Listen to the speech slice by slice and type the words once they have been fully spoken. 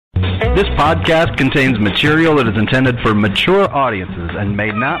This podcast contains material that is intended for mature audiences and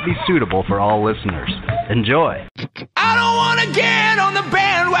may not be suitable for all listeners. Enjoy. I don't want to get on the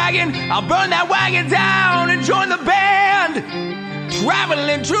bandwagon. I'll burn that wagon down and join the band.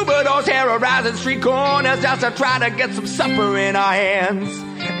 Traveling troubadours, terrorizing street corners just to try to get some supper in our hands.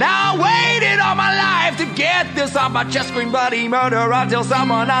 Now I waited all my life to get this off my chest, scream bloody murder until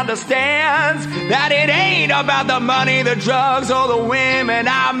someone understands that it ain't about the money, the drugs, or the women.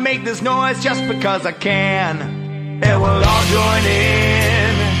 I make this noise just because I can. And we'll all join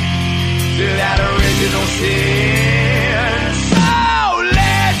in to that original sin. So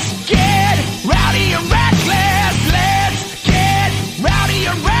let's get rowdy and reckless. Let's get rowdy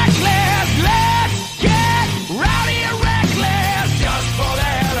and reckless. Let's get rowdy and reckless. Just for the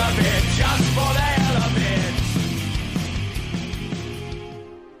hell of it. Just for the hell of it.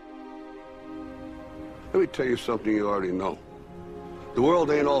 Let me tell you something you already know. The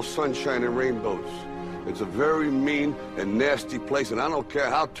world ain't all sunshine and rainbows. It's a very mean and nasty place, and I don't care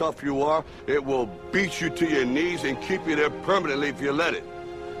how tough you are, it will beat you to your knees and keep you there permanently if you let it.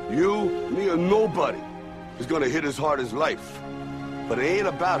 You, me, or nobody is gonna hit as hard as life. But it ain't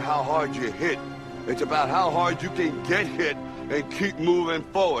about how hard you hit. It's about how hard you can get hit and keep moving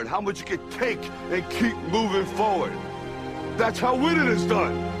forward. How much you can take and keep moving forward. That's how winning is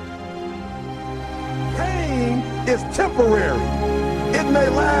done. Pain is temporary. It may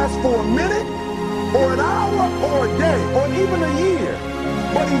last for a minute, or an hour, or a day, or even a year.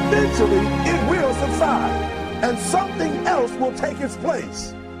 But eventually, it will subside, and something else will take its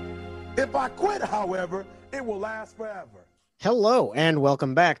place. If I quit, however, it will last forever. Hello, and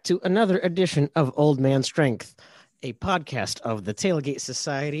welcome back to another edition of Old Man Strength, a podcast of the Tailgate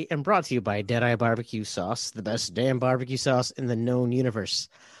Society, and brought to you by Deadeye Barbecue Sauce, the best damn barbecue sauce in the known universe.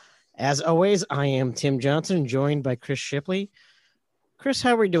 As always, I am Tim Johnson, joined by Chris Shipley. Chris,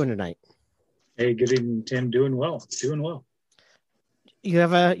 how are we doing tonight? Hey, good evening, Tim. Doing well. Doing well. You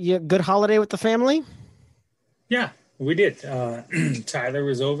have a good holiday with the family? Yeah, we did. Tyler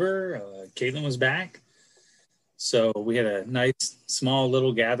was over. Caitlin was back. So we had a nice, small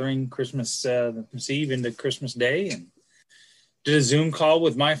little gathering Christmas Eve into Christmas Day, and did a Zoom call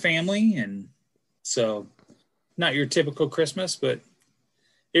with my family. And so not your typical Christmas, but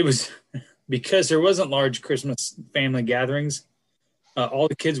it was because there wasn't large Christmas family gatherings. All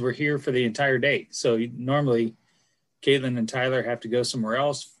the kids were here for the entire day. So normally Caitlin and Tyler have to go somewhere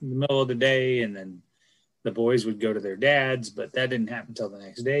else in the middle of the day, and then the boys would go to their dads, but that didn't happen until the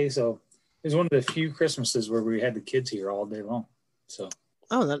next day. So it was one of the few Christmases where we had the kids here all day long. So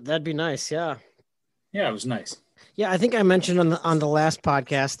that'd be nice. Yeah. Yeah, it was nice. Yeah, I think I mentioned on the last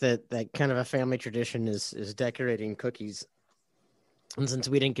podcast that kind of a family tradition is decorating cookies. And since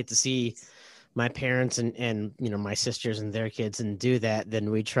we didn't get to see my parents and you know, my sisters and their kids and do that, then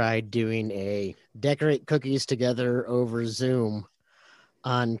we tried doing a decorate cookies together over Zoom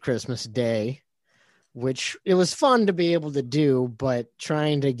on Christmas Day, which it was fun to be able to do, but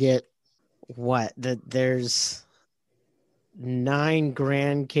trying to get there's 9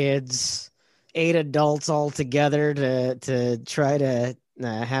 grandkids, 8 adults all together to try to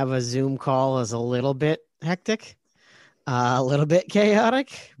have a Zoom call is a little bit hectic. A little bit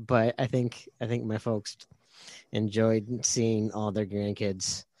chaotic, but I think my folks enjoyed seeing all their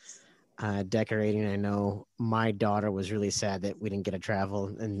grandkids decorating. I know my daughter was really sad that we didn't get to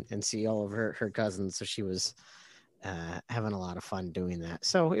travel and see all of her cousins, so she was having a lot of fun doing that.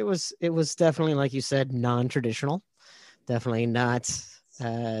 So it was definitely, like you said, non-traditional, definitely not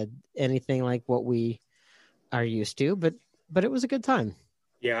anything like what we are used to, but it was a good time.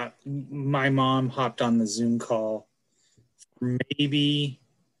 Yeah, my mom hopped on the Zoom call maybe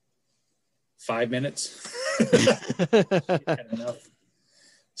 5 minutes. Had enough.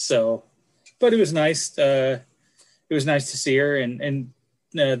 So, but it was nice. It was nice to see her, and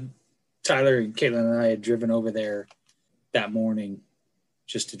Tyler and Caitlin and I had driven over there that morning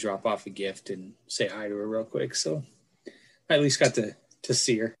just to drop off a gift and say hi to her real quick. So I at least got to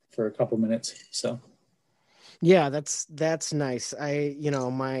see her for a couple minutes. So yeah, that's nice. I've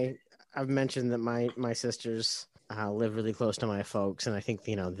mentioned that my sisters live really close to my folks, and I think,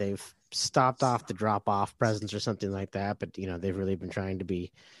 you know, they've stopped off to drop off presents or something like that, but, you know, they've really been trying to be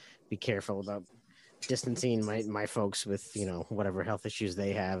careful about distancing my folks with, you know, whatever health issues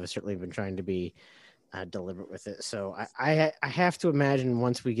they have. I've certainly been trying to be deliberate with it. So I have to imagine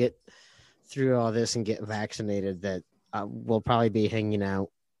once we get through all this and get vaccinated that we'll probably be hanging out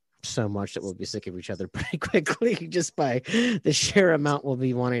so much that we'll be sick of each other pretty quickly just by the sheer amount we'll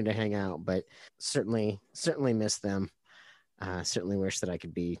be wanting to hang out. But certainly miss them. Certainly wish that I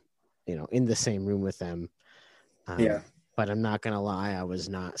could be, you know, in the same room with them. Yeah. But I'm not gonna lie, I was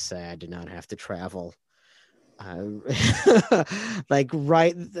not sad to not have to travel. Like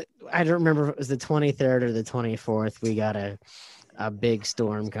I don't remember if it was the 23rd or the 24th. We got a big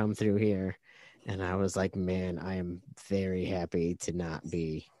storm come through here, and I was like, man, I am very happy to not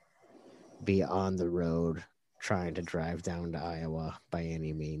be on the road trying to drive down to Iowa by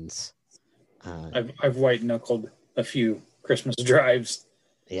any means. I've white knuckled a few Christmas drives.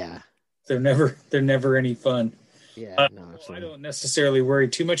 Yeah, they're never any fun. Yeah, I don't necessarily worry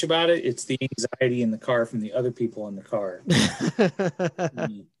too much about it. It's the anxiety in the car from the other people in the car.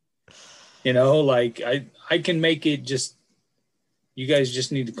 You know, like I can make it just. You guys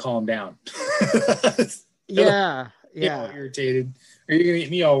just need to calm down. Yeah. Get all irritated, or you're gonna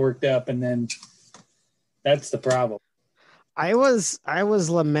get me all worked up, and then that's the problem. I was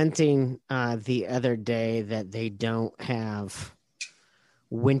lamenting the other day that they don't have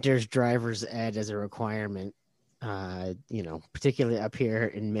winter's driver's ed as a requirement. You know, particularly up here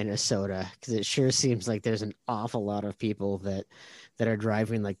in Minnesota, because it sure seems like there's an awful lot of people that are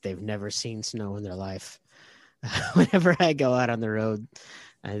driving like they've never seen snow in their life. Whenever I go out on the road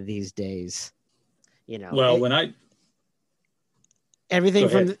these days, you know. Well, when I everything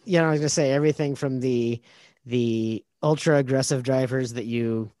from I was gonna say everything from the ultra aggressive drivers that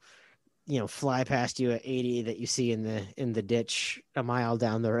you fly past you at 80 that you see in the ditch a mile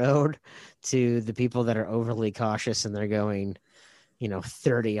down the road, to the people that are overly cautious and they're going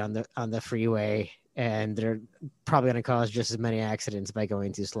 30 on the freeway, and they're probably going to cause just as many accidents by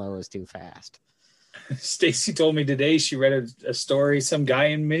going too slow as too fast. Stacy told me today she read a story. Some guy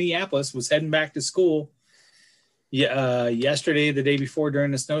in Minneapolis was heading back to school yesterday, the day before,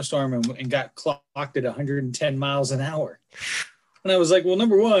 during the snowstorm, and got clocked at 110 miles an hour. And I was like, well,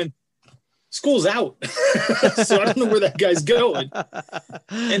 number one, school's out. So I don't know where that guy's going.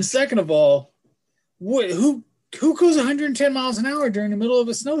 And second of all, who goes 110 miles an hour during the middle of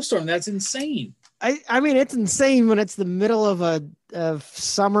a snowstorm? That's insane. I mean, it's insane when it's the middle of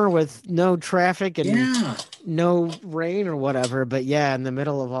summer with no traffic and no rain or whatever. But yeah, in the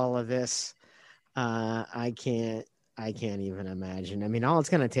middle of all of this, I can't even imagine. I mean, all it's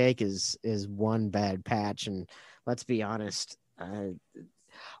going to take is one bad patch. And let's be honest,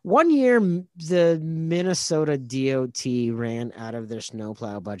 one year the Minnesota DOT ran out of their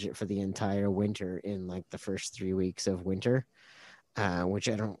snowplow budget for the entire winter in like the first 3 weeks of winter. Which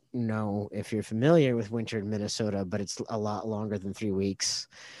I don't know if you're familiar with winter in Minnesota, but it's a lot longer than 3 weeks.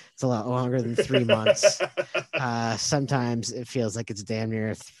 It's a lot longer than 3 months. Sometimes it feels like it's damn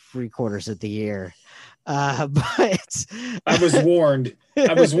near 3/4 of the year. But I was warned.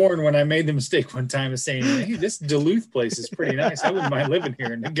 When I made the mistake one time of saying, hey, this Duluth place is pretty nice. I wouldn't mind living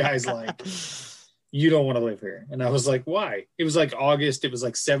here. And the guy's like, you don't want to live here. And I was like, why? It was like August. It was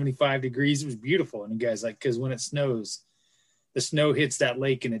like 75 degrees. It was beautiful. And the guy's like, because when it snows, the snow hits that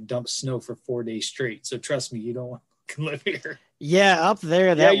lake and it dumps snow for 4 days straight. So trust me, you don't want to live here. Yeah, up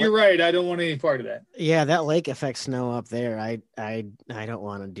there. You're right. I don't want any part of that. Yeah, that lake affects snow up there. I don't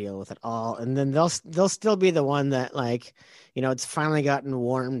want to deal with it all. And then they'll still be the one that, like, it's finally gotten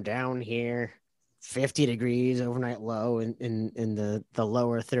warm down here, 50 degrees overnight low in the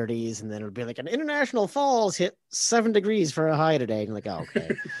lower 30s, and then it'll be like an International Falls hit 7 degrees for a high today. And like, oh,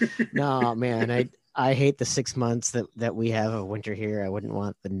 okay. No, man, I hate the 6 months that we have of winter here. I wouldn't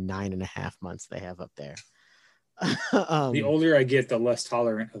want the 9.5 months they have up there. The older I get, the less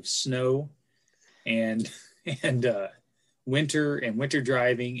tolerant of snow and winter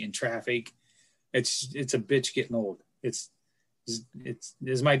driving and traffic. It's a bitch getting old. It's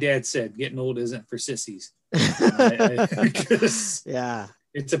as my dad said, getting old isn't for sissies. Yeah,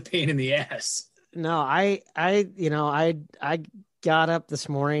 it's a pain in the ass. No, I got up this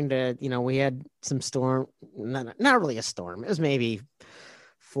morning to, we had some storm, not really a storm. It was maybe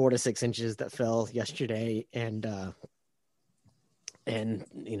 4 to 6 inches that fell yesterday, and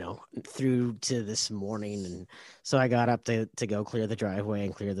through to this morning. And so I got up to go clear the driveway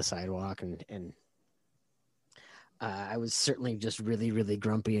and clear the sidewalk. And I was certainly just really, really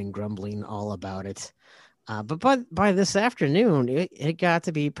grumpy and grumbling all about it. But by this afternoon, it got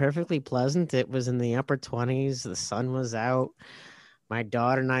to be perfectly pleasant. It was in the upper 20s. The sun was out. My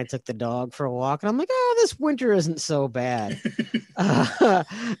daughter and I took the dog for a walk, and I'm like, oh, this winter isn't so bad.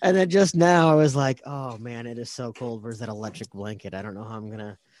 And then just now I was like, oh, man, it is so cold. Where's that electric blanket? I don't know how I'm going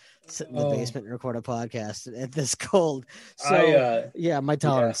to sit in the basement and record a podcast at this cold. So, my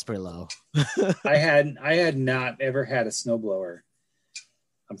tolerance is pretty low. I had not ever had a snowblower.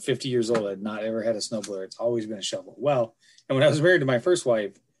 I'm 50 years old. I had not ever had a snowblower. It's always been a shovel. Well, and when I was married to my first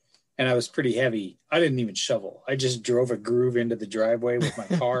wife, and I was pretty heavy, I didn't even shovel. I just drove a groove into the driveway with my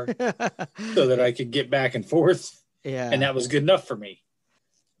car so that I could get back and forth. Yeah. And that was good enough for me.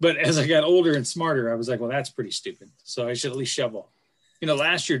 But as I got older and smarter, I was like, well, that's pretty stupid. So I should at least shovel.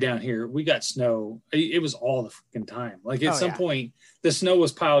 Last year down here, we got snow. It was all the fucking time. Like at some point, the snow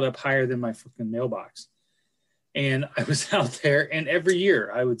was piled up higher than my fucking mailbox. And I was out there, and every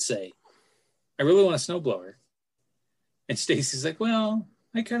year I would say, I really want a snowblower. And Stacy's like, well,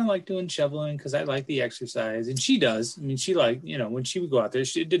 I kind of like doing shoveling because I like the exercise. And she does. I mean, she when she would go out there,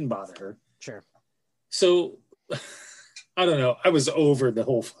 it didn't bother her. Sure. So I don't know. I was over the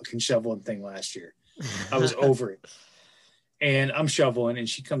whole fucking shoveling thing last year. I was over it. And I'm shoveling, and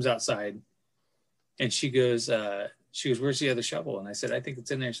she comes outside, and she goes, where's the other shovel? And I said, I think it's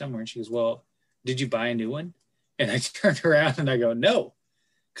in there somewhere. And she goes, well, did you buy a new one? And I turned around and I go, no,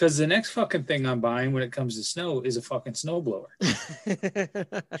 because the next fucking thing I'm buying when it comes to snow is a fucking snowblower.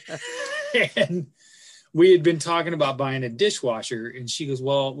 And we had been talking about buying a dishwasher, and she goes,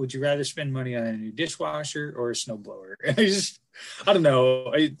 well, would you rather spend money on a new dishwasher or a snowblower? And I don't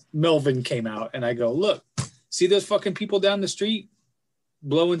know. Melvin came out, and I go, look, see those fucking people down the street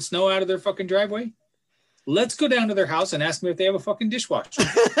blowing snow out of their fucking driveway? Let's go down to their house and ask them if they have a fucking dishwasher.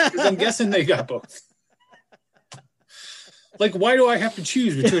 Because I'm guessing they got both. Like, why do I have to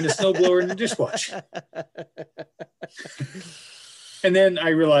choose between a snowblower and a dishwasher? And then I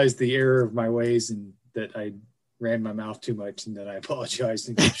realized the error of my ways and that I ran my mouth too much, and that I apologized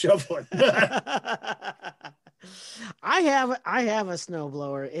and kept shoveling. I have a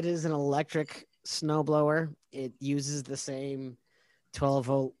snowblower. It is an electric snowblower. It uses the same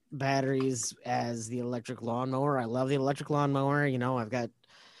 12-volt batteries as the electric lawnmower. I love the electric lawnmower. I've got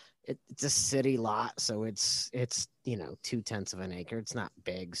it's a city lot, so it's 0.2 of an acre. It's not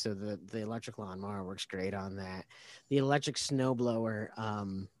big, so the electric lawnmower works great on that. The electric snowblower,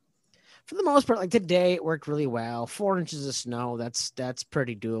 for the most part, like today, it worked really well. 4 inches of snow, that's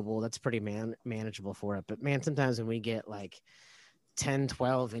pretty doable. That's pretty manageable for it. But man, sometimes when we get like 10,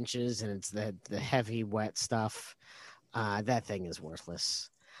 12 inches and it's the heavy wet stuff, that thing is worthless.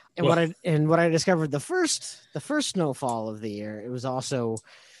 And what I discovered the first snowfall of the year, it was also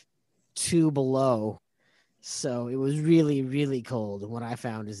 2 below, so it was really, really cold. And what I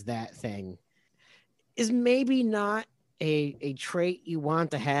found is that thing is maybe not a trait you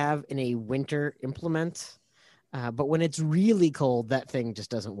want to have in a winter implement, but when it's really cold, that thing just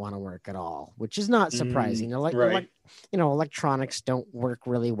doesn't want to work at all, which is not surprising. Right. Electronics don't work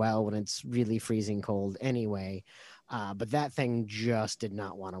really well when it's really freezing cold anyway. But that thing just did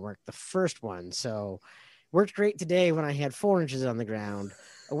not want to work, the first one. So worked great today when I had 4 inches on the ground.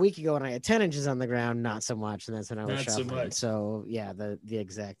 A week ago when I had 10 inches on the ground, not so much. And that's when I was shoveling. So yeah, the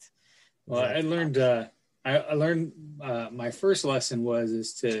exact. Well, I learned, I learned my first lesson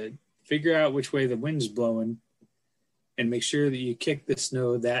is to figure out which way the wind's blowing and make sure that you kick the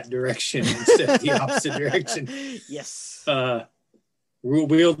snow that direction instead of the opposite direction. Yes.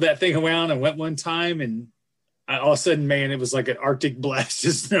 Wheeled that thing around and went one time, and all of a sudden, man, it was like an Arctic blast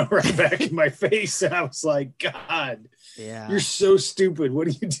of snow right back in my face. And I was like, God, yeah, you're so stupid. What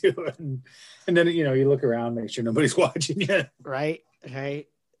are you doing? And then, you look around, make sure nobody's watching you. Right. And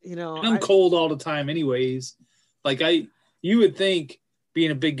I'm cold all the time anyways. Like you would think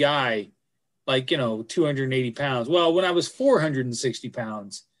being a big guy, like, 280 pounds. Well, when I was 460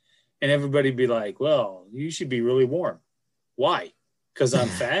 pounds and everybody'd be like, well, you should be really warm. Why? Because I'm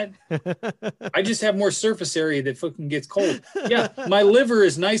fat? I just have more surface area that fucking gets cold. Yeah, my liver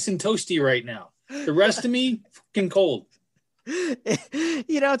is nice and toasty right now. The rest of me, fucking cold.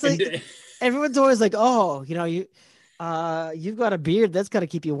 It's like everyone's always like, oh, you've got a beard that's got to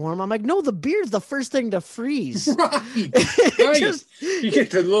keep you warm. I'm like, no, the beard's the first thing to freeze. Right. You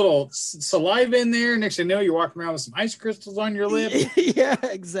get the little saliva in there. Next thing you know, you're walking around with some ice crystals on your lip. Yeah,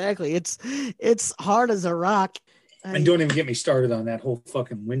 exactly. It's hard as a rock. And don't even get me started on that whole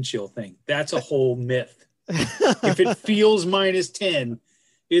fucking wind chill thing. That's a whole myth. If it feels -10,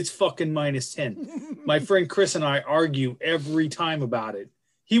 it's fucking -10. My friend Chris and I argue every time about it.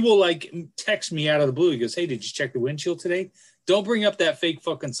 He will text me out of the blue. He goes, hey, did you check the wind chill today? Don't bring up that fake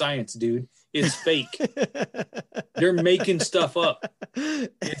fucking science, dude. It's fake. They're making stuff up.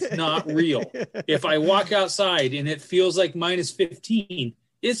 It's not real. If I walk outside and it feels like -15,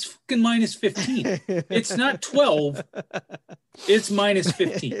 it's fucking -15. It's not 12. It's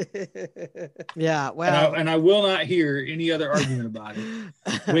 -15. Yeah. Well, and I will not hear any other argument about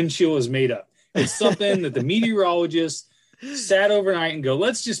it. Wind chill is made up. It's something that the meteorologists sat overnight and go,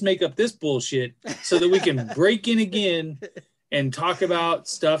 let's just make up this bullshit so that we can break in again and talk about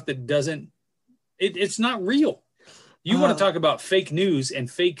stuff that it's not real. You want to talk about fake news and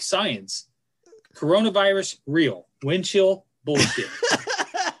fake science. Coronavirus, real. Wind chill, bullshit.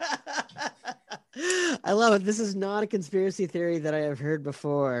 I love it. This is not a conspiracy theory that I have heard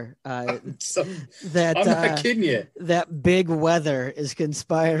before. That I'm not kidding you. That big weather is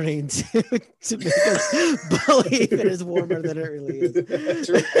conspiring to make us believe it is warmer than it really is. That's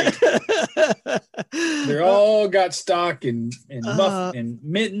right. They're all got stock in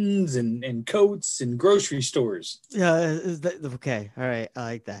mittens and coats and grocery stores. Yeah. Okay. All right. I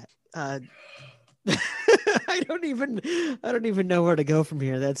like that. I don't even know where to go from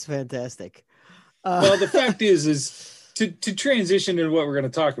here. That's fantastic. Well, the fact is to transition into what we're going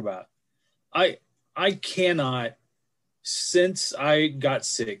to talk about. I cannot, since I got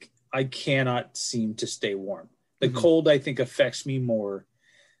sick, I cannot seem to stay warm. The cold, I think, affects me more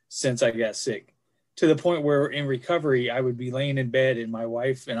since I got sick, to the point where in recovery, I would be laying in bed and my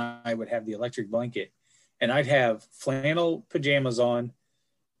wife and I would have the electric blanket and I'd have flannel pajamas on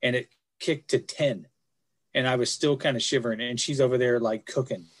and it kicked to 10 and I was still kind of shivering and she's over there like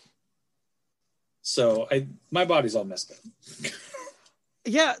cooking. So my body's all messed up.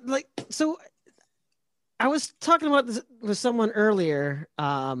 Yeah. So I was talking about this with someone earlier,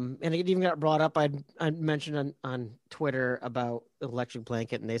 and it even got brought up. I mentioned on Twitter about the electric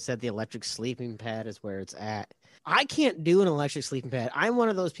blanket, and they said the electric sleeping pad is where it's at. I can't do an electric sleeping pad. I'm one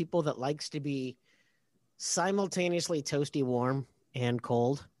of those people that likes to be simultaneously toasty warm and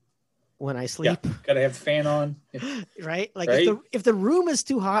cold when I sleep. Yeah, gotta have the fan on. Right? Like right? if the room is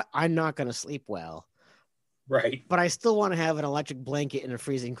too hot, I'm not going to sleep well. Right. But I still want to have an electric blanket in a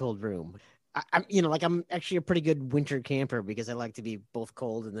freezing cold room. I'm actually a pretty good winter camper because I like to be both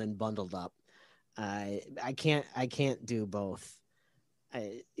cold and then bundled up. I can't do both.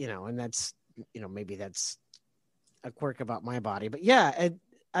 And that's, maybe that's a quirk about my body, but yeah,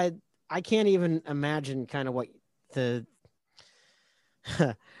 I can't even imagine kind of what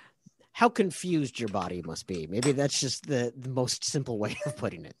how confused your body must be. Maybe that's just the most simple way of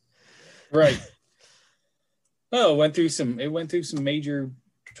putting it. Right. Well, it went through some major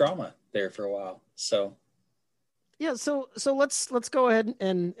trauma there for a while. So yeah, so let's go ahead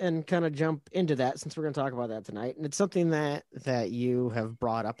and kind of jump into that, since we're going to talk about that tonight. And it's something that you have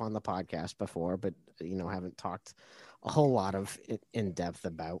brought up on the podcast before, but haven't talked a whole lot of in depth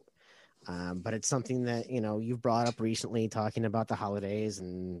about. But it's something that you've brought up recently, talking about the holidays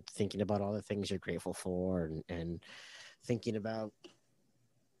and thinking about all the things you're grateful for, and thinking about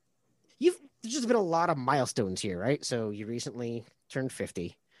there's just been a lot of milestones here, right? So you recently turned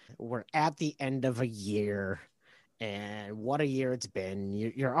 50. We're at the end of a year, and what a year it's been.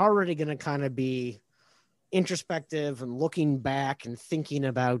 You're already going to kind of be introspective and looking back and thinking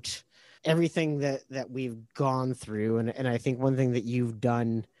about everything that we've gone through. And I think one thing that you've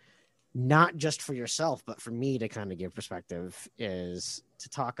done, not just for yourself, but for me to kind of give perspective, is to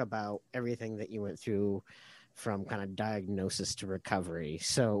talk about everything that you went through from kind of diagnosis to recovery.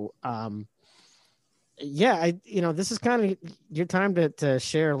 So, this is kind of your time to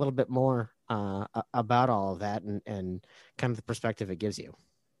share a little bit more about all of that and kind of the perspective it gives you.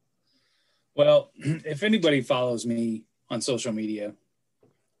 Well, if anybody follows me on social media,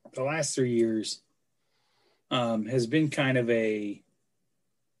 the last 3 years has been kind of a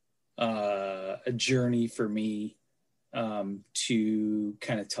journey for me to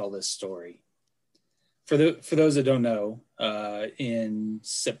kind of tell this story. For those that don't know, in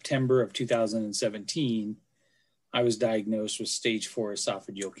September of 2017, I was diagnosed with stage 4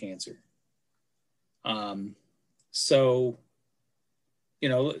 esophageal cancer. So,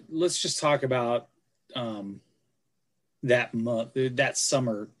 let's just talk about that month, that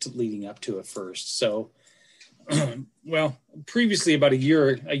summer leading up to it first. So, well, previously, about a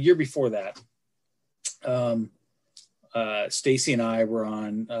year before that, Stacy and I were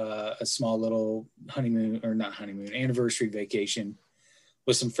on a small little anniversary vacation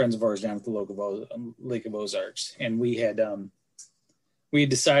with some friends of ours down at the local Lake of Ozarks. And we had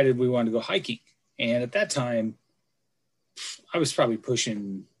decided we wanted to go hiking. And at that time, I was probably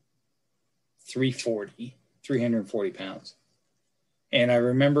pushing 340 pounds. And I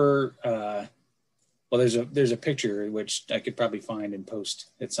remember, there's a picture which I could probably find and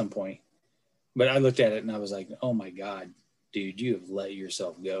post at some point. But I looked at it and I was like, oh my God, dude, you have let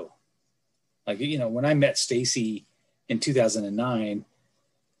yourself go. Like, when I met Stacy in 2009,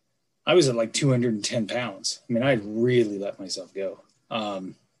 I was at like 210 pounds. I mean, I really let myself go.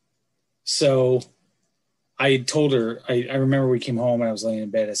 So I told her, I remember we came home and I was laying in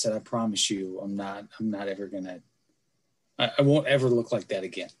bed. I said, I promise you, I'm not ever I won't ever look like that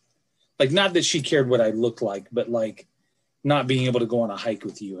again. Like, not that she cared what I looked like, but like not being able to go on a hike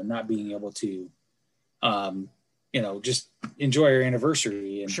with you and not being able to, just enjoy our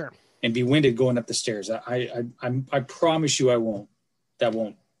anniversary and, sure, and be winded going up the stairs. I promise you that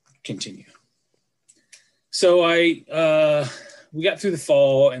won't continue. So we got through the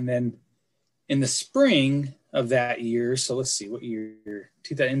fall, and then in the spring of that year, so let's see what year,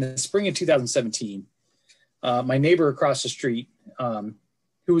 in the spring of 2017, my neighbor across the street, who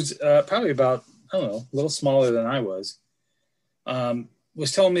was probably about, I don't know, a little smaller than I was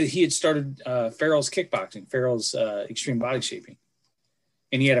telling me that he had started Farrell's Kickboxing, Farrell's Extreme Body Shaping.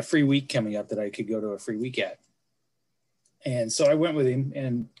 And he had a free week coming up that I could go to a free week at. And so I went with him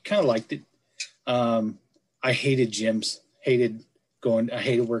and kind of liked it. I hated gyms, I hated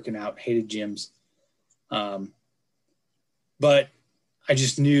working out, hated gyms. But I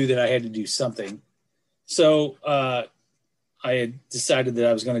just knew that I had to do something. So I had decided that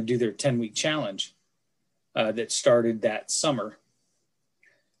I was going to do their 10-week challenge that started that summer.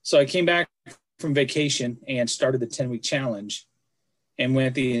 So I came back from vacation and started the 10-week challenge and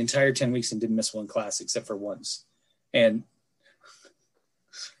went the entire 10 weeks and didn't miss one class except for once. And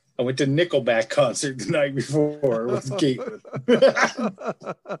I went to Nickelback concert the night before with Caitlin.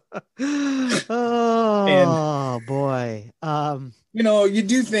 Oh, boy. You know, you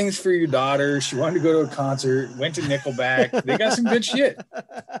do things for your daughter. She wanted to go to a concert, went to Nickelback. They got some good shit.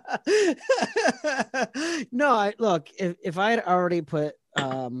 No, look, if I had already put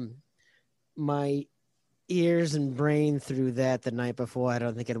my ears and brain through that the night before, I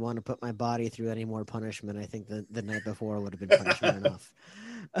don't think I'd want to put my body through any more punishment. I think the night before would have been punishment enough.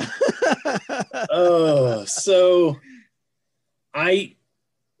 So I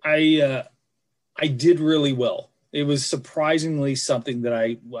did really well. It was surprisingly something that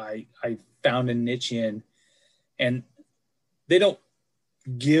I found a niche in, and they don't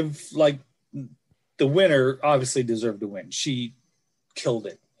give, like, the winner obviously deserved to win. She killed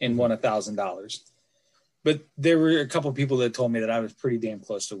it and won $1,000. But there were a couple of people that told me that I was pretty damn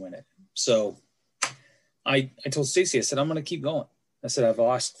close to win it. So I told Stacy, I said, I'm going to keep going. I said, I've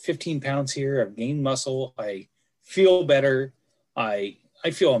lost 15 pounds here. I've gained muscle. I feel better. I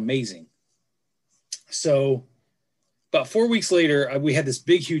feel amazing. So about 4 weeks later, we had this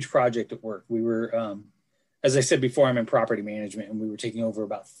big, huge project at work. We were, as I said before, I'm in property management, and we were taking over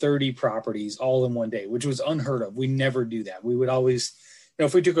about 30 properties all in one day, which was unheard of. We never do that. We would always,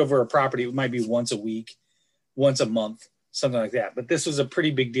 if we took over a property, it might be once a week, once a month, something like that. But this was a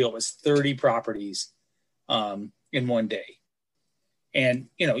pretty big deal. It was 30 properties in one day. And,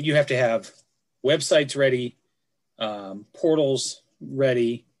 you have to have websites ready, portals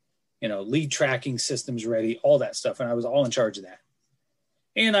ready, lead tracking systems ready, all that stuff. And I was all in charge of that.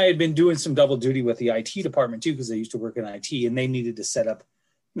 And I had been doing some double duty with the IT department too, because I used to work in IT, and they needed to set up,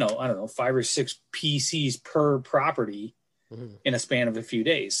 5 or 6 PCs per property in a span of a few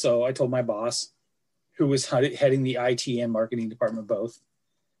days. So I told my boss, who was heading the IT and marketing department both,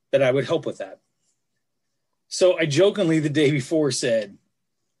 that I would help with that. So I jokingly the day before said,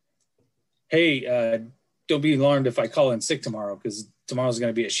 hey, don't be alarmed if I call in sick tomorrow, because tomorrow's going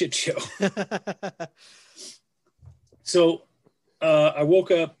to be a shit show. So I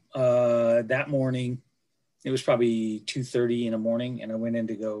woke up that morning. It was probably 2:30 in the morning, and I went in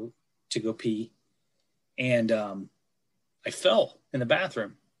to go pee. And I fell in the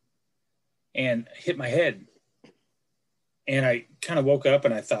bathroom and hit my head. And I kind of woke up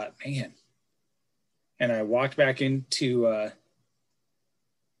and I thought, man. And I walked back into, I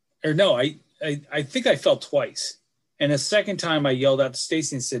think I fell twice. And the second time I yelled out to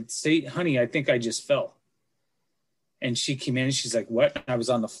Stacy and said, honey, I think I just fell. And she came in and she's like, what? And I was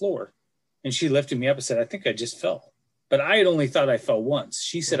on the floor. And she lifted me up and said, I think I just fell. But I had only thought I fell once.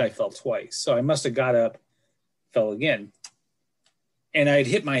 She said I fell twice. So I must have got up, fell again. And I had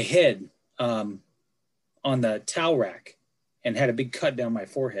hit my head on the towel rack and had a big cut down my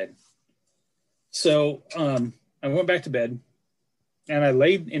forehead. So I went back to bed, and I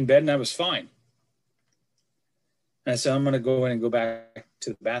laid in bed, and I was fine. And I said, I'm going to go in and go back to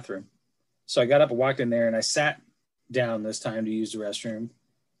the bathroom. So I got up and walked in there, and I sat down this time to use the restroom.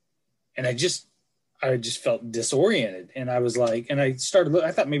 And I just felt disoriented. And I was like, and I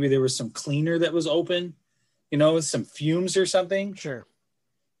thought maybe there was some cleaner that was open, some fumes or something. Sure.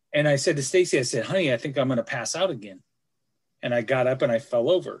 And I said to Stacy, I said, honey, I think I'm going to pass out again. And I got up and I fell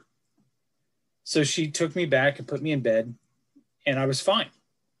over. So she took me back and put me in bed, and I was fine.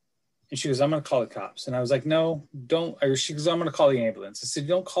 And she goes, I'm going to call the cops. And I was like, no, don't. Or she goes, I'm going to call the ambulance. I said,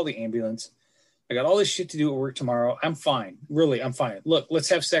 don't call the ambulance. I got all this shit to do at work tomorrow. I'm fine. Really, I'm fine. Look, let's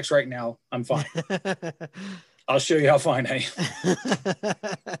have sex right now. I'm fine. I'll show you how fine I am.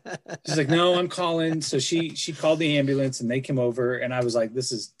 She's like, no, I'm calling. So she called the ambulance, and they came over, and I was like,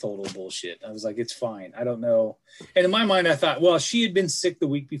 this is total bullshit. I was like, it's fine. I don't know. And in my mind, I thought, well, she had been sick the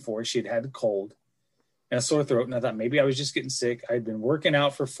week before. She had had a cold. and a sore throat. And I thought maybe I was just getting sick. I'd been working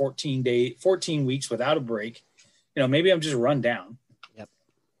out for 14 weeks without a break. You know, maybe I'm just run down. Yep.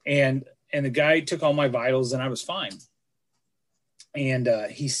 And the guy took all my vitals and I was fine. And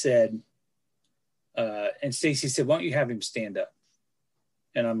he said, and Stacy said, why don't you have him stand up?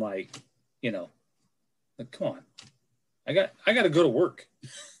 And I'm like, you know, like, come on, I got to go to work.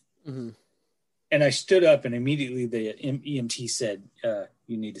 Mm-hmm. And I stood up and immediately the EMT said,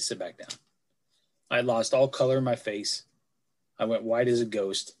 you need to sit back down. I lost all color in my face. I went white as a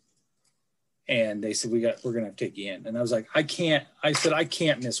ghost. And they said, we're going to take you in. And I was like, I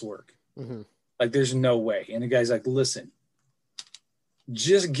can't miss work. Mm-hmm. Like, there's no way. And the guy's like, listen,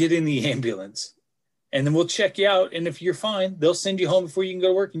 just get in the ambulance and then we'll check you out. And if you're fine, they'll send you home before you can go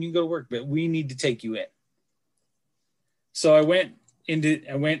to work and you can go to work, but we need to take you in. So I went into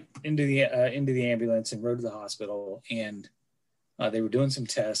the ambulance and rode to the hospital, and they were doing some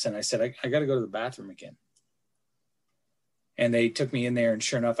tests. And I said, I got to go to the bathroom again. And they took me in there, and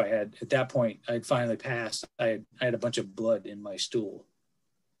sure enough, at that point, I'd finally passed. I had a bunch of blood in my stool.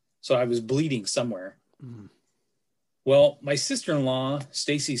 So I was bleeding somewhere. Mm. Well, my sister-in-law,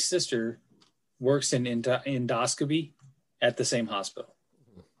 Stacy's sister, works in endoscopy at the same hospital.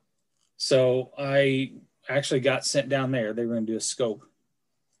 So I actually got sent down there. They were going to do a scope.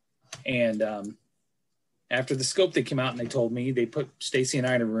 And after the scope, they came out and they told me, they put Stacy and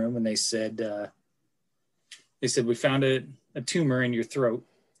I in a room, and they said, we found a tumor in your throat,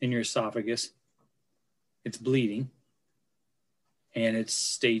 in your esophagus. It's bleeding, and it's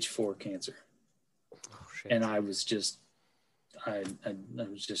stage 4 cancer. Oh, shit. And I was just, I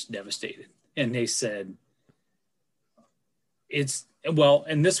was just devastated. And they said,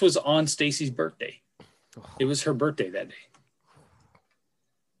 and this was on Stacy's birthday. Oh. It was her birthday that day.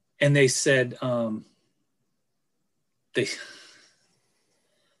 And they said, they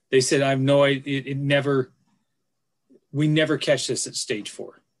said, I have no idea. We never catch this at stage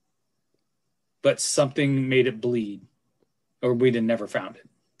 4, but something made it bleed, or we'd have never found it.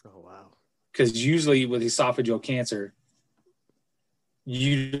 Oh, wow. Because usually with esophageal cancer,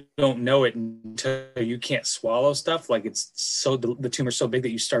 you don't know it until you can't swallow stuff. Like the tumor's so big that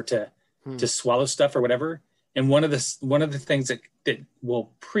you start to swallow stuff or whatever. And one of the things that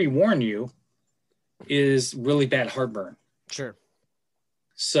will pre-warn you is really bad heartburn. Sure.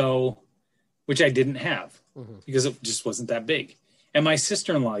 So, which I didn't have because it just wasn't that big. And my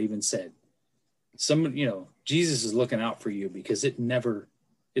sister-in-law even said, Jesus is looking out for you because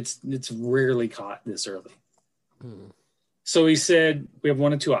it's rarely caught this early. Mm. So he said, we have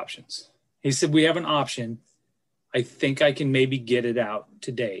one of two options. He said, we have an option. I think I can maybe get it out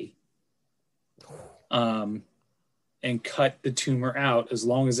today. And cut the tumor out as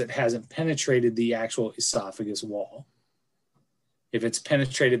long as it hasn't penetrated the actual esophagus wall. If it's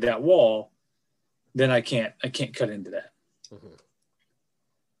penetrated that wall, then I can't cut into that. Mm-hmm.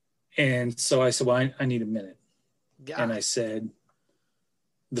 And so I said, well, I need a minute. Yeah. And I said,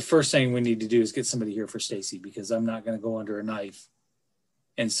 the first thing we need to do is get somebody here for Stacy, because I'm not going to go under a knife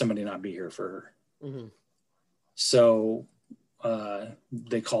and somebody not be here for her. Mm-hmm. So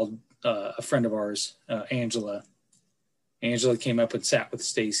they called a friend of ours, Angela. Angela came up and sat with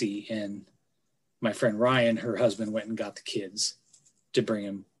Stacy, and my friend Ryan, her husband, went and got the kids to bring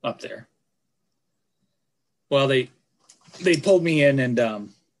him up there. Well, they pulled me in, and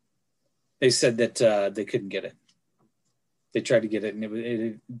they said that they couldn't get it. They tried to get it, and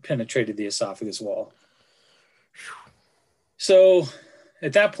it penetrated the esophagus wall. So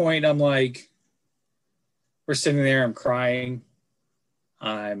at that point, I'm like, we're sitting there, I'm crying.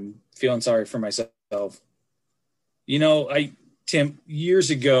 I'm feeling sorry for myself. Tim, years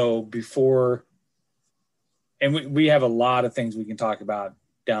ago before, and we have a lot of things we can talk about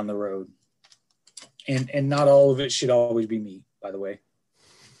down the road. And not all of it should always be me, by the way.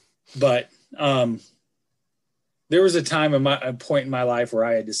 But there was a point in my life where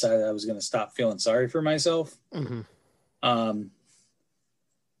I had decided I was going to stop feeling sorry for myself. Mm-hmm.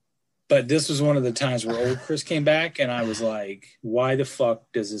 But this was one of the times where old Chris came back, and I was like, why the fuck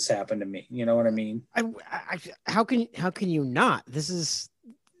does this happen to me? You know what I mean? How can you not? This is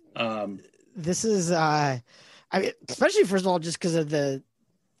especially, first of all, just because of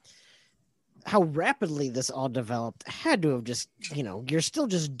how rapidly this all developed, had to have just, you're still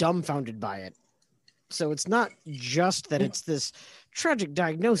just dumbfounded by it. So it's not just that it's this tragic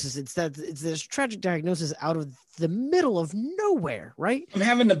diagnosis. It's this tragic diagnosis out of the middle of nowhere, right? I'm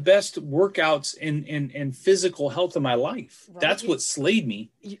having the best workouts in physical health of my life. Right. That's what slayed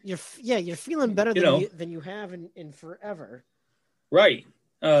me. You're feeling better than you have in forever. Right.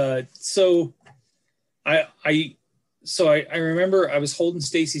 So I so I remember I was holding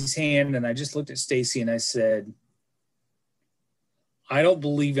Stacy's hand, and I just looked at Stacy and I said, I don't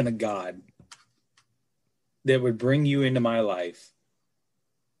believe in a God that would bring you into my life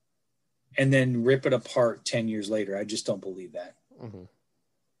and then rip it apart 10 years later. I just don't believe that. Mm-hmm.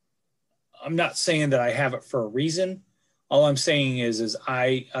 I'm not saying that I have it for a reason. All I'm saying is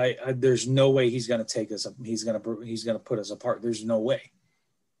I there's no way he's going to take us. He's going to put us apart. There's no way.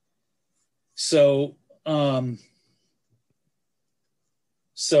 So,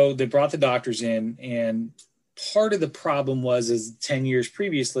 so they brought the doctors in, and part of the problem is 10 years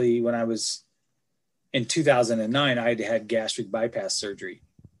previously, when I was in 2009, I had gastric bypass surgery.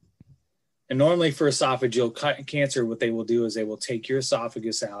 And normally for esophageal cancer, what they will do is they will take your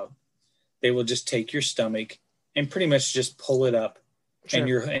esophagus out. They will just take your stomach and pretty much just pull it up.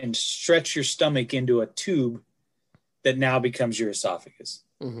 Sure. and stretch your stomach into a tube that now becomes your esophagus.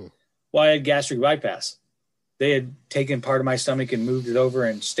 Mm-hmm. Well, I had gastric bypass. They had taken part of my stomach and moved it over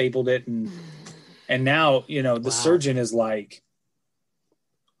and stapled it. And now, the surgeon is like,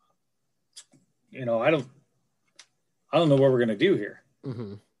 I don't know what we're going to do here.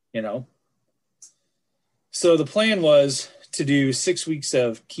 Mm-hmm. So the plan was to do 6 weeks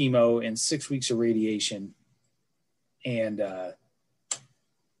of chemo and 6 weeks of radiation. And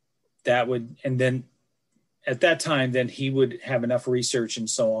then at that time, then he would have enough research and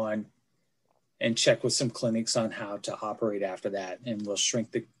so on, and check with some clinics on how to operate after that. And we'll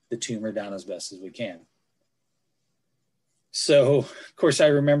shrink the tumor down as best as we can. So, of course, I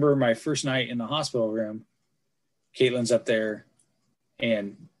remember my first night in the hospital room. Caitlin's up there,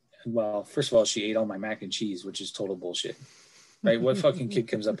 and, well, first of all, she ate all my mac and cheese, which is total bullshit. Right? What fucking kid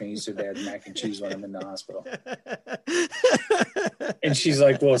comes up and eats their dad's mac and cheese when I'm in the hospital? And she's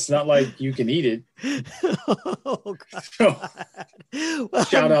like, well, it's not like you can eat it. Oh, so, well,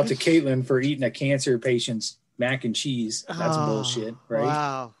 shout out to Caitlin for eating a cancer patient's mac and cheese. That's bullshit,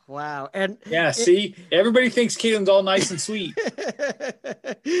 right? Wow. And see, everybody thinks Caitlin's all nice and sweet.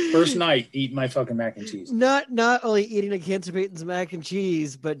 First night eating my fucking mac and cheese. Not only eating a cancer patient's mac and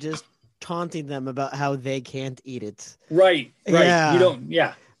cheese, but just taunting them about how they can't eat it. Right. Yeah. You don't.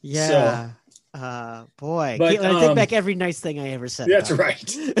 Yeah. So, boy, but, Caitlin, I take back every nice thing I ever said. That's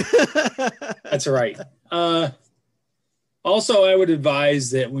right. That's right. Also, I would advise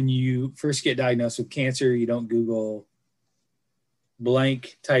that when you first get diagnosed with cancer, you don't Google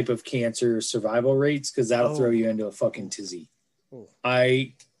blank type of cancer survival rates, because that'll throw you into a fucking tizzy.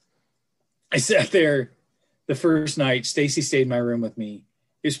 I sat there the first night. Stacy stayed in my room with me.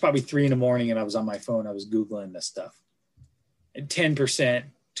 It was probably 3 a.m, and I was on my phone. I was Googling this stuff. And 10%,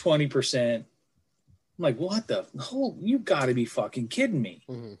 20%. I'm like, what the whole? You got to be fucking kidding me!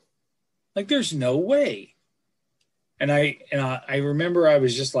 Mm-hmm. Like, there's no way. And I remember I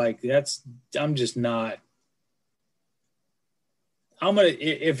was just like, I'm just not. I'm gonna,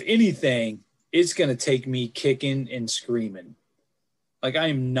 if anything, it's gonna take me kicking and screaming. Like,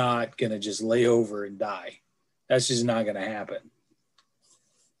 I'm not gonna just lay over and die. That's just not gonna happen.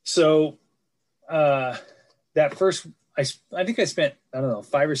 So, that first, I think I spent,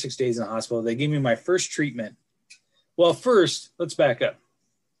 5 or 6 days in the hospital. They gave me my first treatment. Well, first, let's back up.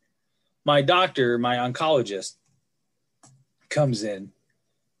 My doctor, my oncologist, comes in,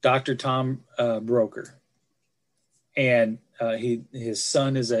 Dr. Tom Broker, and his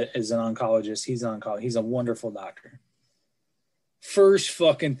son is an oncologist. He's an oncologist. He's a wonderful doctor. First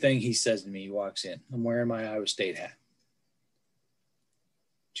fucking thing he says to me, he walks in. I'm wearing my Iowa State hat.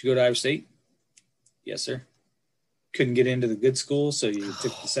 Did you go to Iowa State? Yes, sir. Couldn't get into the good school, so you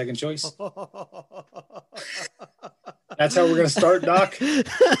took the second choice. That's how we're going to start, Doc.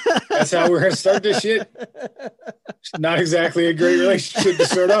 That's how we're going to start this shit. Not exactly a great relationship to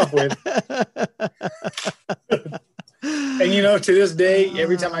start off with. And, to this day,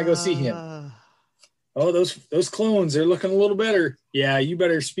 every time I go see him, those clones, they're looking a little better. Yeah, you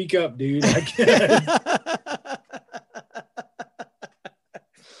better speak up, dude.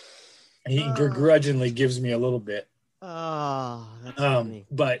 He begrudgingly gives me a little bit. Oh, that's funny.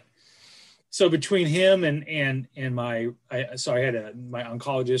 But so between him and I had my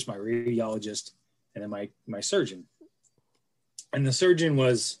oncologist, my radiologist, and then my surgeon. And the surgeon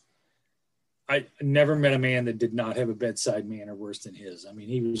I never met a man that did not have a bedside manner worse than his. I mean,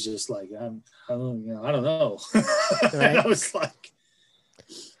 he was just like, I don't know. Right. I was like,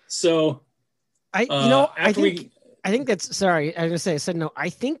 so I think that's, sorry, I was going to say, I said no. I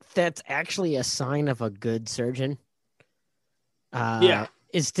think that's actually a sign of a good surgeon.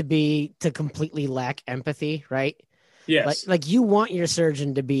 Is to completely lack empathy, right? Yes. Like you want your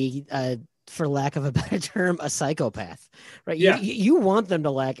surgeon to be, for lack of a better term, a psychopath, right? Yeah. You want them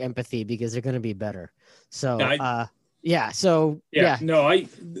to lack empathy because they're going to be better. So, Yeah. So Yeah. No,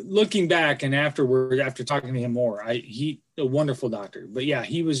 looking back and afterward, after talking to him more, he a wonderful doctor. But yeah,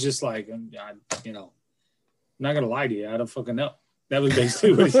 he was just like, I'm not gonna lie to you, I don't fucking know. That was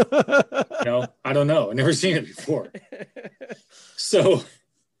basically what he, I don't know. I've never seen it before. So,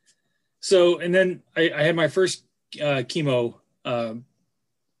 and then I had my first chemo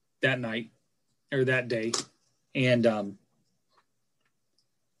that night or that day, and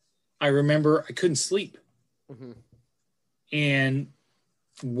I remember I couldn't sleep. Mm-hmm. And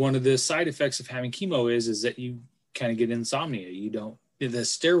one of the side effects of having chemo is that you kind of get insomnia. The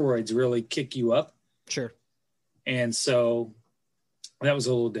steroids really kick you up. Sure. And so that was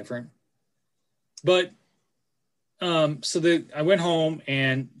a little different. But I went home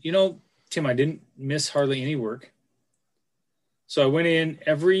and, Tim, I didn't miss hardly any work. So I went in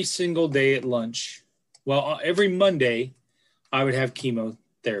every single day at lunch. Well, every Monday I would have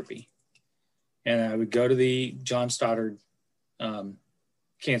chemotherapy. And I would go to the John Stoddard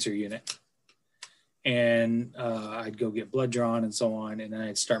cancer unit, and I'd go get blood drawn and so on, and then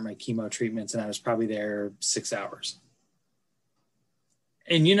I'd start my chemo treatments, and I was probably there 6 hours.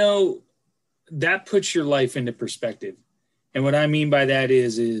 And that puts your life into perspective. And what I mean by that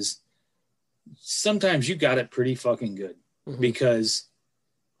is sometimes you got it pretty fucking good, because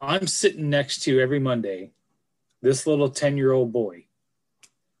I'm sitting next to every Monday this little 10-year-old boy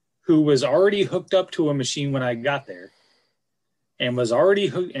who was already hooked up to a machine when I got there, and was already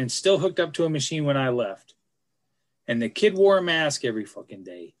hooked and still hooked up to a machine when I left. And the kid wore a mask every fucking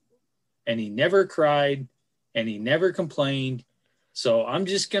day, and he never cried and he never complained. So I'm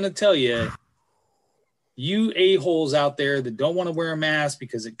just going to tell you, you a-holes out there that don't want to wear a mask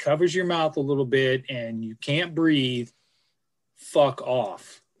because it covers your mouth a little bit and you can't breathe, fuck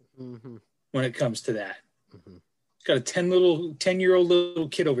off when it comes to that. Got a 10-year-old little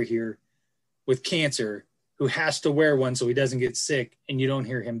kid over here with cancer who has to wear one so he doesn't get sick, and you don't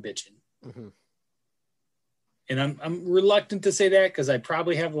hear him bitching. And I'm reluctant to say that because I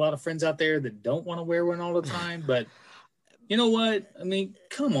probably have a lot of friends out there that don't want to wear one all the time. But you know what? I mean,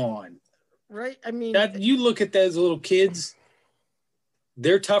 come on. Right? I mean, you look at those little kids,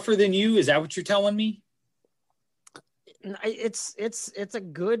 they're tougher than you. Is that what you're telling me? It's a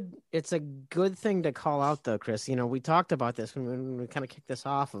good thing to call out, though, Chris. We talked about this when we kind of kicked this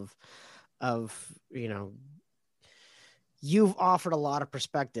off of you've offered a lot of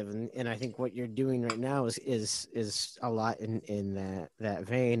perspective, and I think what you're doing right now is a lot in that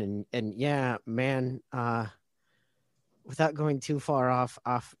vein. And yeah, man, without going too far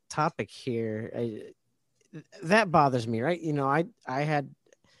off topic here, that bothers me, right? I had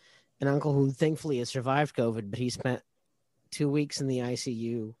an uncle who thankfully has survived COVID, but he spent 2 weeks in the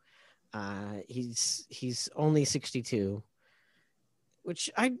ICU. He's only 62, which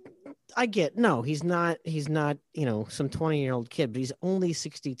I get. No, he's not, some 20-year-old kid, but he's only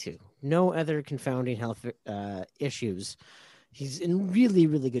 62. No other confounding health issues. He's in really,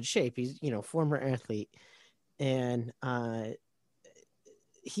 really good shape. He's, former athlete. And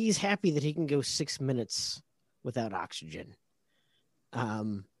he's happy that he can go 6 minutes without oxygen.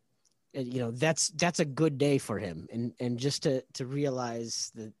 That's a good day for him. And just to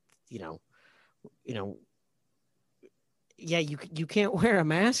realize that, yeah, you can't wear a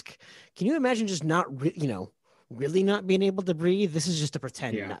mask. Can you imagine just not, really not being able to breathe? This is just a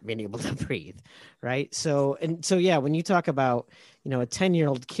pretend not being able to breathe. Right. So yeah, when you talk about, a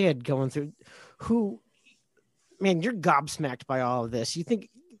 10-year-old kid going through who, man, you're gobsmacked by all of this. You think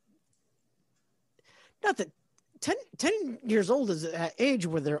not that 10 years old is that age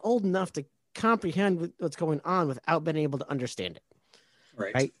where they're old enough to comprehend what's going on without being able to understand it.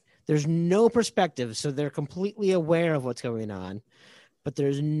 Right. There's no perspective. So they're completely aware of what's going on, but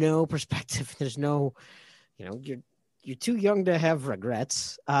there's no perspective. There's no, you're too young to have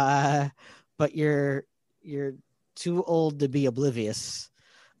regrets, but you're too old to be oblivious.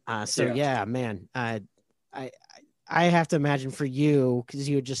 Yeah, man, I have to imagine for you, because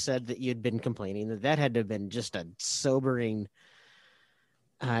you had just said that you'd been complaining, that had to have been just a sobering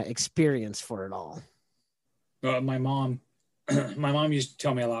experience for it all. My mom used to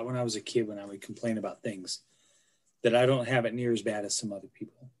tell me a lot when I was a kid, when I would complain about things, that I don't have it near as bad as some other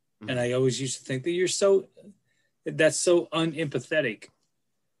people. And I always used to think that that's so unempathetic,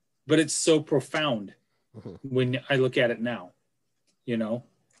 but it's so profound when I look at it now,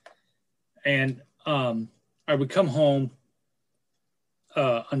 and I would come home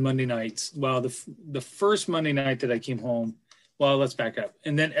on Monday nights. Well, the first Monday night that I came home, well, let's back up.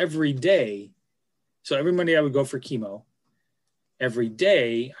 And then every day, so every Monday I would go for chemo. Every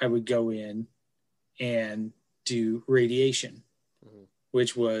day I would go in and do radiation,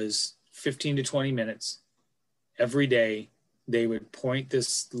 which was 15 to 20 minutes every day they would point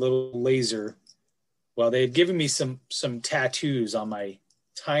this little laser. Well, they had given me some tattoos on my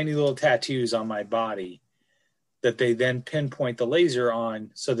tiny little tattoos on my body that they then pinpoint the laser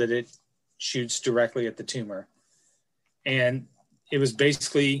on so that it shoots directly at the tumor. And it was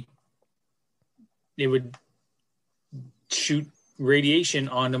basically, it would shoot radiation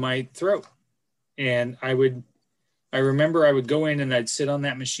onto my throat. And I remember I would go in and I'd sit on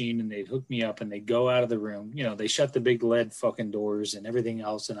that machine and they'd hook me up and they'd go out of the room. You know, they shut the big lead fucking doors and everything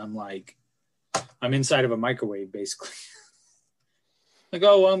else. And I'm like, I'm inside of a microwave basically. Like,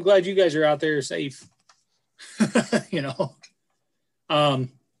 oh, well, I'm glad you guys are out there safe. You know?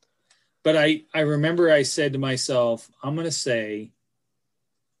 But I remember I said to myself, I'm going to say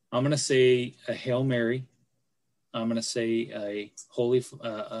a Hail Mary. I'm going to say a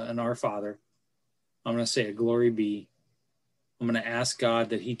an Our Father. I'm going to say a Glory Be. I'm going to ask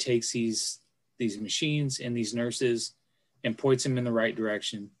God that he takes these machines and these nurses and points them in the right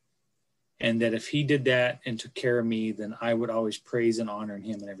direction. And that if he did that and took care of me, then I would always praise and honor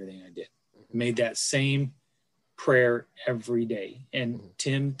him in everything I did. Made that same prayer every day. And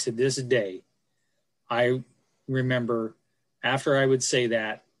Tim, to this day, I remember after I would say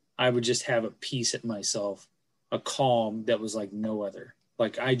that, I would just have a peace at myself, a calm that was like no other.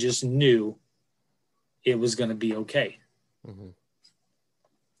 Like I just knew it was going to be okay. Mm-hmm.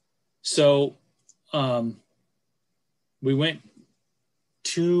 So we went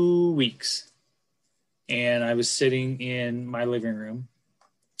 2 weeks and I was sitting in my living room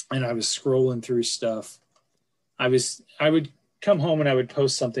and I was scrolling through stuff. I would come home and I would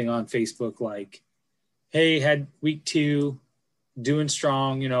post something on Facebook like, hey, had week 2, doing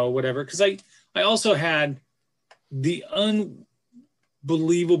strong, you know, whatever. Cause I also had the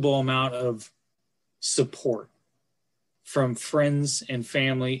unbelievable amount of support from friends and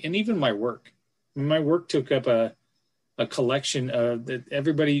family and even my work. My work took up a collection of that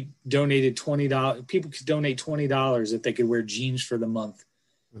everybody donated $20. People could donate $20 if they could wear jeans for the month.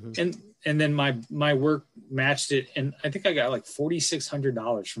 Mm-hmm. And then my work matched it. And I think I got like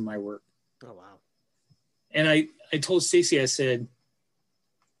 $4,600 from my work. Oh, wow. And I told Stacy, I said,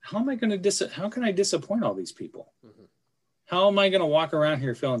 how am I going to how can I disappoint all these people? Mm-hmm. How am I going to walk around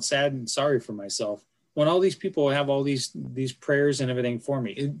here feeling sad and sorry for myself when all these people have all these prayers and everything for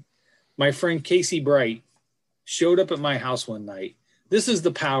me? My friend Casey Bright showed up at my house one night. This is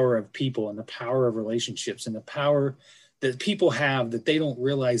the power of people and the power of relationships and the power that people have that they don't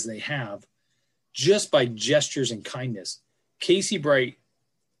realize they have just by gestures and kindness. Casey Bright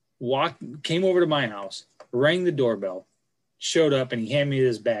came over to my house, rang the doorbell, showed up, and he handed me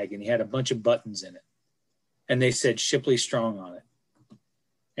this bag, and he had a bunch of buttons in it. And they said Shipley Strong on it.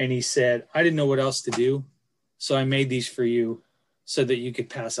 And he said, I didn't know what else to do, so I made these for you so that you could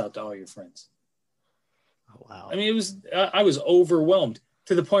pass out to all your friends. Oh, wow. I mean, I was overwhelmed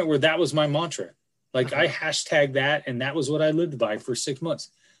to the point where that was my mantra. Like I hashtagged that, and that was what I lived by for 6 months.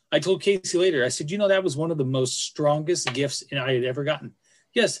 I told Casey later, I said, that was one of the most strongest gifts I had ever gotten.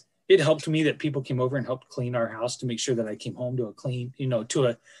 Yes, it helped me that people came over and helped clean our house to make sure that I came home to a clean,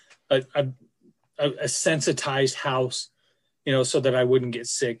 to a sensitized house, so that I wouldn't get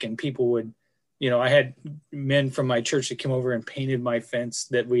sick and people would, I had men from my church that came over and painted my fence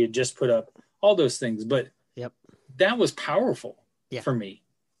that we had just put up, all those things. But that was powerful for me.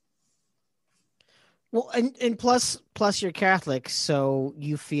 Well, and plus you're Catholic, so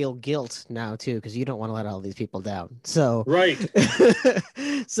you feel guilt now too, because you don't want to let all these people down. So right.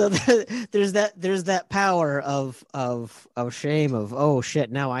 So there's that power of shame of, oh shit,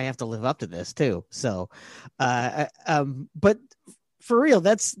 now I have to live up to this too. So, but for real,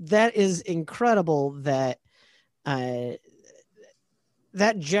 that is incredible that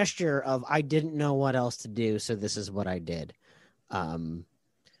that gesture of I didn't know what else to do, so this is what I did.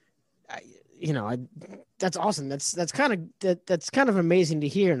 That's awesome. That's kind of amazing to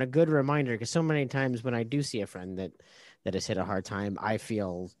hear and a good reminder, because so many times when I do see a friend that has hit a hard time, I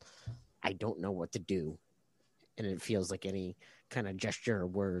feel I don't know what to do, and it feels like any kind of gesture or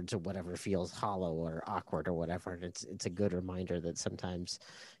words or whatever feels hollow or awkward or whatever. And it's a good reminder that sometimes,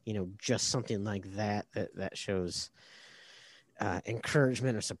 just something like that shows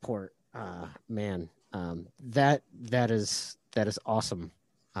encouragement or support. That is awesome.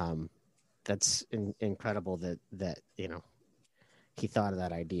 That's incredible that he thought of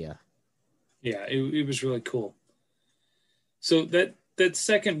that idea. Yeah, it was really cool. So that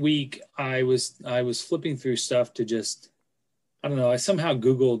second week, I was flipping through stuff to just, I don't know, I somehow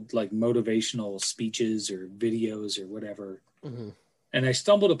Googled like motivational speeches or videos or whatever. Mm-hmm. And I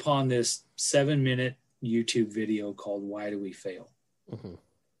stumbled upon this 7-minute YouTube video called Why Do We Fail? Mm-hmm.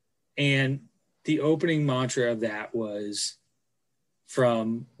 And the opening mantra of that was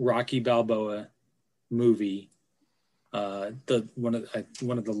from Rocky Balboa movie, the one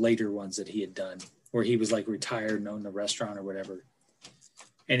of the later ones that he had done, where he was like retired and owned a restaurant or whatever,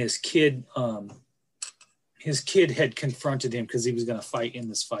 and his kid had confronted him because he was going to fight in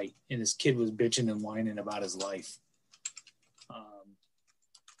this fight, and his kid was bitching and whining about his life,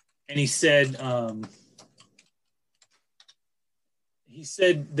 and he said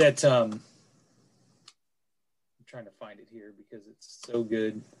that I'm trying to find it here because it's so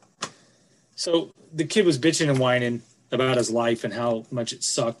good. So the kid was bitching and whining about his life and how much it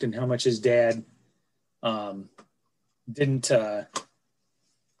sucked and how much his dad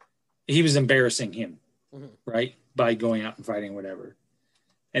he was embarrassing him, right, by going out and fighting, whatever.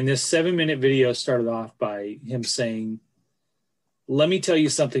 And this 7-minute video started off by him saying, "Let me tell you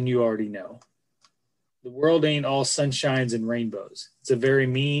something you already know. The world ain't all sunshines and rainbows. It's a very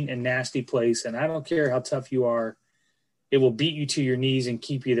mean and nasty place, and I don't care how tough you are. It will beat you to your knees and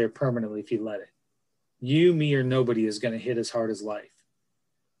keep you there permanently if you let it. You, me, or nobody is going to hit as hard as life.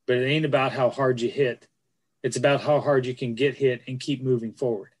 But it ain't about how hard you hit. It's about how hard you can get hit and keep moving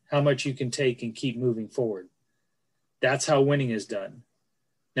forward. How much you can take and keep moving forward. That's how winning is done.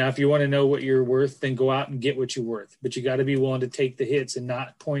 Now, if you want to know what you're worth, then go out and get what you're worth. But you got to be willing to take the hits and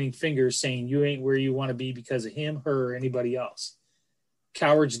not pointing fingers saying you ain't where you want to be because of him, her, or anybody else.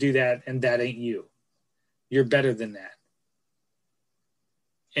 Cowards do that, and that ain't you. You're better than that."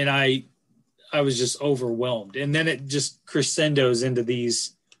 And I was just overwhelmed. And then it just crescendos into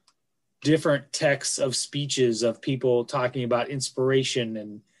these different texts of speeches of people talking about inspiration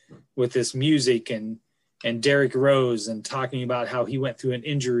and with this music and Derrick Rose and talking about how he went through an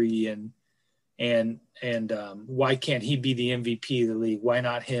injury and why can't he be the MVP of the league? Why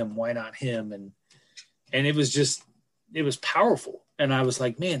not him? Why not him? And it was powerful. And I was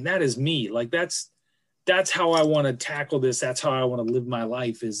like, man, that is me. Like that's how I want to tackle this. That's how I want to live my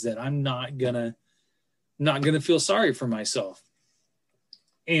life, is that I'm not gonna feel sorry for myself.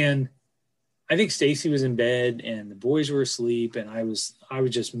 And I think Stacy was in bed and the boys were asleep, and I was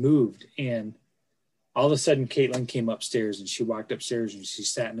just moved. And all of a sudden, Caitlin came upstairs, and she walked upstairs and she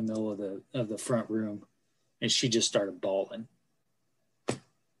sat in the middle of the front room, and she just started bawling.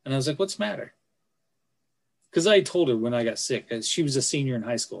 And I was like, "What's the matter?" Because I told her when I got sick, she was a senior in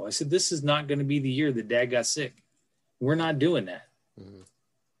high school. I said, "This is not going to be the year that Dad got sick. We're not doing that. Mm-hmm.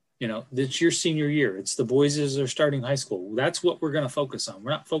 You know, it's your senior year. It's the boys as are starting high school. That's what we're going to focus on.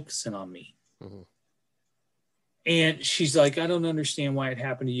 We're not focusing on me." Mm-hmm. And she's like, "I don't understand why it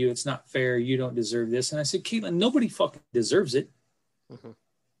happened to you. It's not fair. You don't deserve this." And I said, "Caitlin, nobody fucking deserves it." Mm-hmm.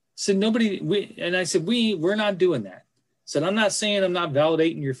 So we're not doing that. I said, "I'm not saying I'm not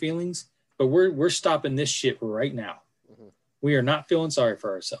validating your feelings, but we're stopping this shit right now. Mm-hmm. We are not feeling sorry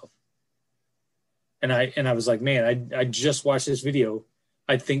for ourselves." And I was like, man, I just watched this video.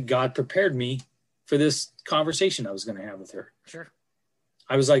 I think God prepared me for this conversation I was going to have with her. Sure.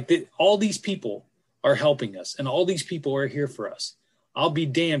 I was like, all these people are helping us, and all these people are here for us. I'll be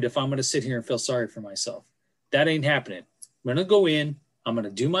damned if I'm going to sit here and feel sorry for myself. That ain't happening. I'm going to go in. I'm going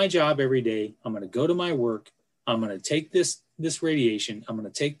to do my job every day. I'm going to go to my work. I'm going to take this radiation. I'm going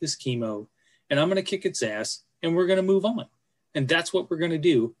to take this chemo, and I'm going to kick its ass, and we're going to move on. And that's what we're going to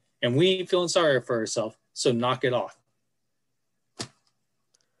do. And we ain't feeling sorry for ourselves, so knock it off.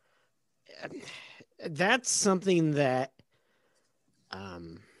 That's something that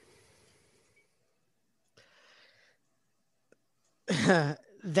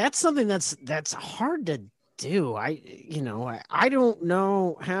that's something that's hard to do. I don't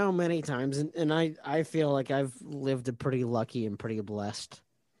know how many times, and I feel like I've lived a pretty lucky and pretty blessed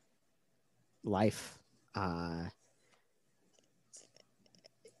life.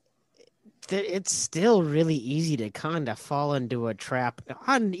 It's still really easy to kind of fall into a trap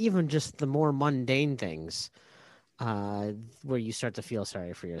on even just the more mundane things, where you start to feel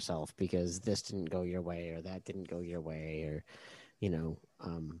sorry for yourself because this didn't go your way or that didn't go your way, or,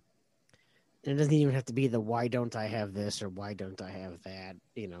 it doesn't even have to be the why don't I have this or why don't I have that.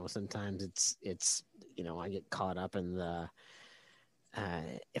 Sometimes it's I get caught up in the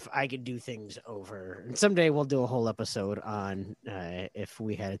if I could do things over. And someday we'll do a whole episode on if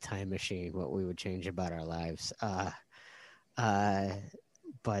we had a time machine, what we would change about our lives.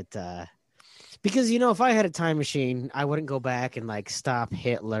 But Because, if I had a time machine, I wouldn't go back and like stop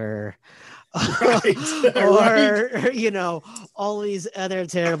Hitler Right. or, all these other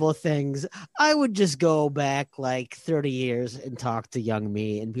terrible things. I would just go back like 30 years and talk to young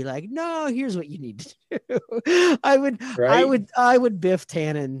me and be like, no, here's what you need to do. I would Biff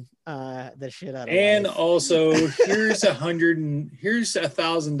Tannen the shit out of And life. also, here's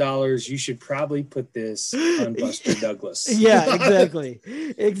 $1,000. You should probably put this on Buster Douglas. Yeah, exactly.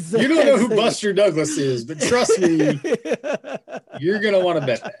 You don't know who Buster Douglas is, but trust me, you're gonna want to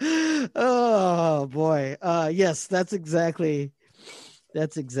bet that. Oh boy. Yes, that's exactly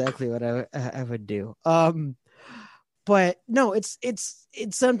what I would do. But no, it's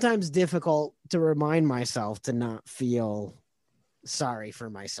sometimes difficult to remind myself to not feel sorry for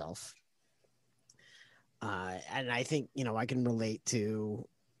myself. And I think, I can relate to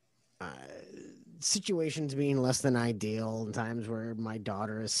situations being less than ideal and times where my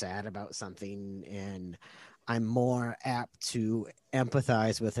daughter is sad about something, and I'm more apt to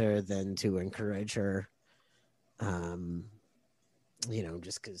empathize with her than to encourage her.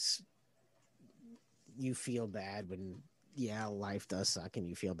 Just because you feel bad when, life does suck and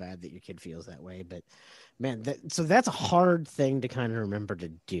you feel bad that your kid feels that way. But man, so that's a hard thing to kind of remember to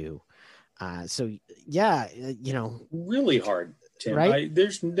do. Really hard, Tim. Right?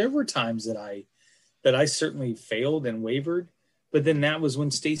 There were times that I certainly failed and wavered, but then that was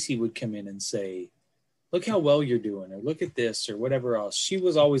when Stacy would come in and say, look how well you're doing, or look at this, or whatever else. She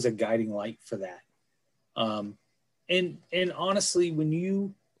was always a guiding light for that. And honestly, when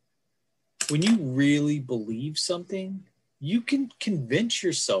you really believe something, you can convince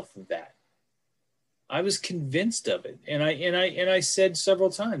yourself of that. I was convinced of it. And I said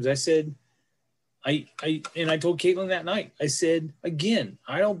several times, I said, I told Caitlin that night, I said, again,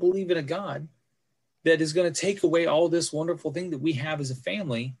 I don't believe in a God that is going to take away all this wonderful thing that we have as a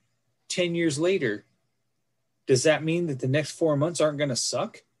family 10 years later. Does that mean that the next 4 months aren't going to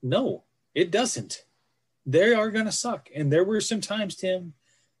suck? No, it doesn't. They are going to suck. And there were some times, Tim,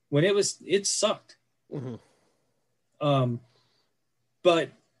 when it sucked. Mm-hmm. But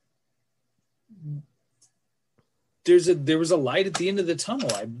there was a light at the end of the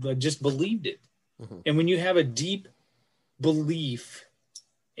tunnel. I just believed it. Mm-hmm. And when you have a deep belief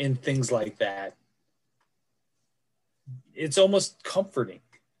in things like that, it's almost comforting.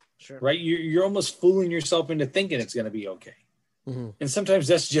 Sure. Right? You're almost fooling yourself into thinking it's going to be okay. Mm-hmm. And sometimes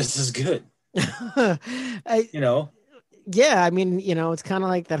that's just as good. Yeah, I mean, it's kind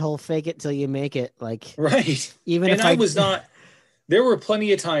of like that whole fake it till you make it. Like, right. Even and if I was not, there were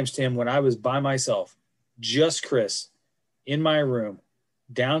plenty of times, Tim, when I was by myself, just Chris, in my room,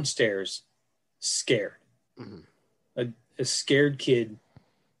 downstairs, scared. Mm-hmm. A scared kid,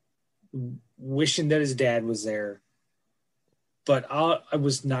 wishing that his dad was there. But I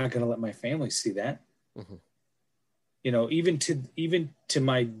was not going to let my family see that. Mm-hmm. Even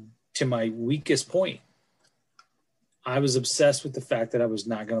to my weakest point, I was obsessed with the fact that I was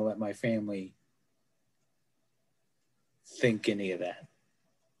not going to let my family think any of that.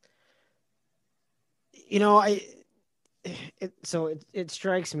 It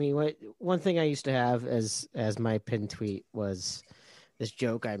strikes me. One thing I used to have as my pin tweet was this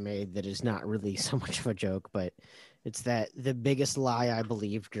joke I made that is not really so much of a joke, but it's that the biggest lie I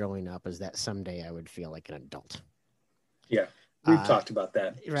believed growing up is that someday I would feel like an adult. Yeah. We've talked about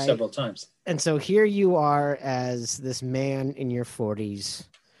that several times. And so here you are as this man in your 40s,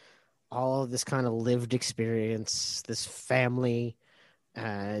 all of this kind of lived experience, this family,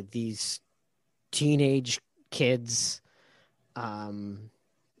 these teenage kids,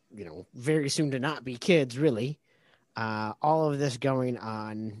 very soon to not be kids, really. All of this going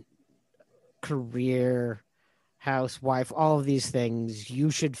on, career, house, wife, all of these things.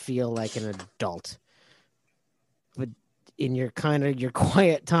 You should feel like an adult. But in your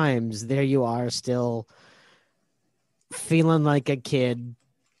quiet times, there you are still feeling like a kid,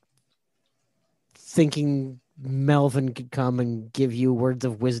 thinking Melvin could come and give you words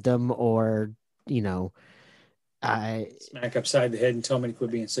of wisdom or, smack upside the head and tell me to quit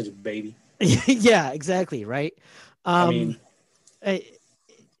being such a baby. Yeah, exactly. Right.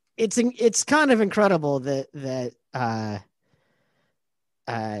 It's kind of incredible that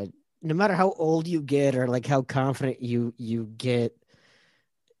no matter how old you get or like how confident you get,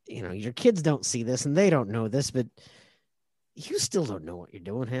 your kids don't see this and they don't know this, but you still don't know what you're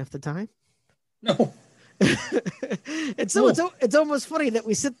doing half the time. No. It's almost funny that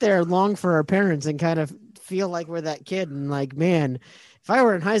we sit there and long for our parents and kind of feel like we're that kid and like, man, if I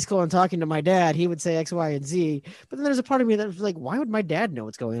were in high school and talking to my dad, he would say X, Y, and Z. But then there's a part of me that was like, why would my dad know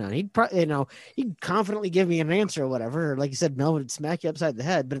what's going on? He'd probably, he'd confidently give me an answer or whatever. Or like you said, Melvin would smack you upside the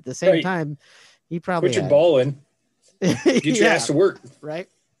head. But at the same time, he probably put your ball in, get your Yeah. ass to work. Right.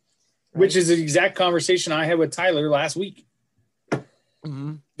 Which is the exact conversation I had with Tyler last week.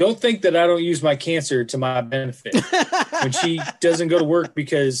 Mhm. Don't think that I don't use my cancer to my benefit. When she doesn't go to work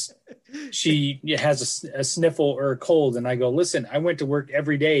because she has a sniffle or a cold, and I go, listen, I went to work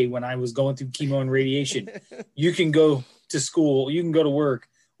every day when I was going through chemo and radiation. You can go to school, you can go to work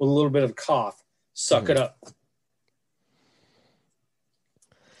with a little bit of a cough. Suck it up.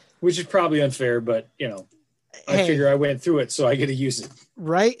 Which is probably unfair, but I figure I went through it, so I get to use it.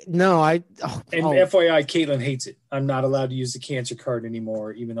 Right? No, FYI, Caitlin hates it. I'm not allowed to use the cancer card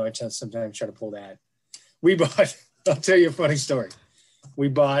anymore, even though I sometimes try to pull that. We bought, I'll tell you a funny story. We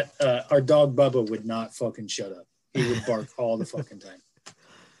bought, our dog Bubba would not fucking shut up. He would bark all the fucking time.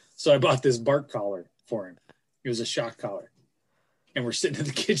 So I bought this bark collar for him. It was a shock collar. And we're sitting at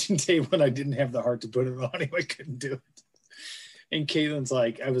the kitchen table, and I didn't have the heart to put it on him. I couldn't do it. And Caitlin's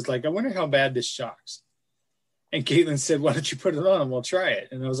like, I was like, I wonder how bad this shocks. And Caitlin said, why don't you put it on and we'll try it?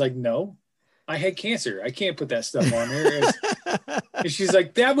 And I was like, no, I had cancer. I can't put that stuff on there. And she's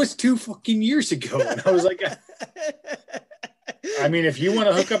like, that was 2 fucking years ago. And I was like, I mean, if you want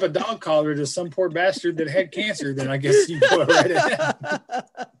to hook up a dog collar to some poor bastard that had cancer, then I guess you go right ahead.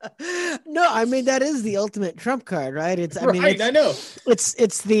 No, I mean, that is the ultimate trump card, right? I know.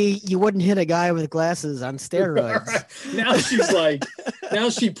 It's the, you wouldn't hit a guy with glasses on steroids. Right. Now she's like, now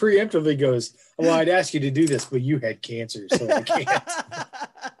she preemptively goes, well, I'd ask you to do this, but you had cancer, so I can't.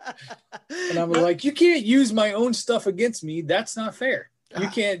 And I'm like, you can't use my own stuff against me. That's not fair. You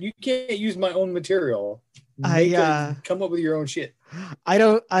can't use my own material. Come up with your own shit. I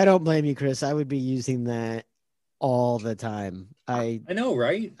don't blame you, Chris. I would be using that all the time. I know,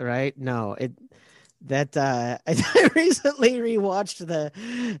 right? Right? No, I recently rewatched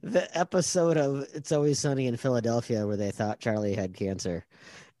the episode of It's Always Sunny in Philadelphia where they thought Charlie had cancer.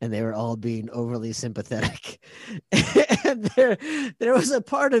 And they were all being overly sympathetic. And there was a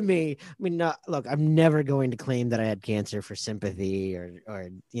part of me. I mean, look, I'm never going to claim that I had cancer for sympathy or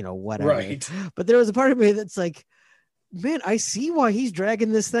whatever. Right. But there was a part of me that's like, man, I see why he's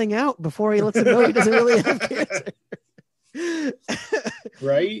dragging this thing out before he lets him know he doesn't really have cancer.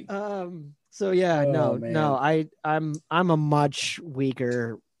 Right. So yeah, man. no, I'm a much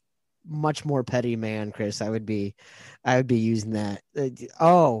weaker, much more petty man, Chris. I would be using that.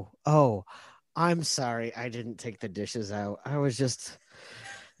 I'm sorry I didn't take the dishes out. I was just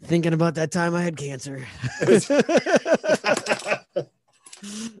thinking about that time I had cancer.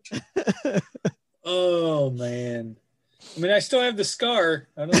 Oh man. I mean, I still have the scar.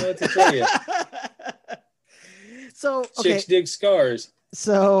 I don't know what to tell you. So Chicks dig scars.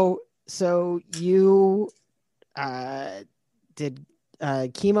 So you did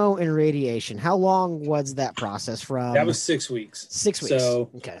chemo and radiation. How long was that process from? That was 6 weeks. 6 weeks. So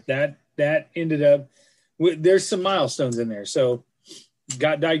okay. That ended up there's some milestones in there. So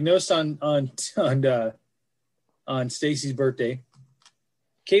got diagnosed on Stacy's birthday.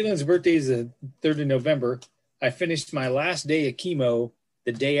 Caitlin's birthday is the 3rd of November. I finished my last day of chemo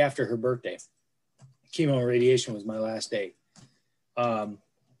the day after her birthday. Chemo and radiation was my last day.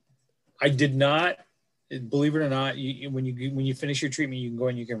 I did not, believe it or not, when you finish your treatment, you can go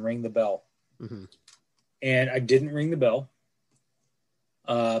and you can ring the bell. Mm-hmm. And I didn't ring the bell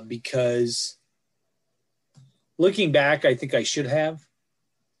because looking back, I think I should have.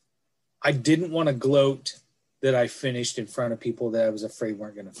 I didn't want to gloat that I finished in front of people that I was afraid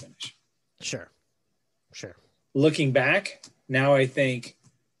weren't going to finish. Sure. Looking back, now I think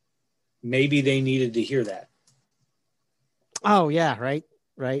maybe they needed to hear that. Oh yeah, right.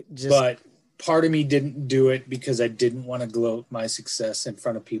 But part of me didn't do it because I didn't want to gloat my success in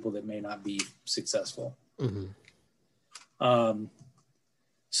front of people that may not be successful. Mm-hmm.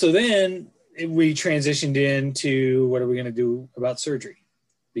 So then we transitioned into what are we going to do about surgery?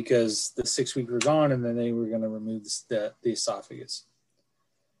 Because the 6 weeks were gone, and then they were going to remove the esophagus.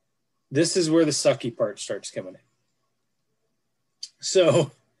 This is where the sucky part starts coming in. So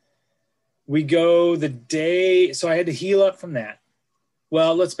we go the day, so I had to heal up from that.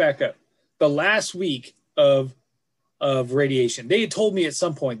 Well, let's back up. The last week of radiation, they had told me at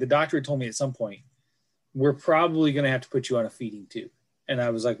some point, the doctor had told me at some point, we're probably going to have to put you on a feeding tube. And I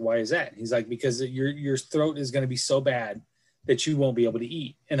was like, why is that? And he's like, because your throat is going to be so bad that you won't be able to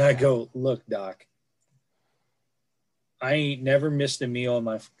eat. And I go, look, doc, I ain't never missed a meal in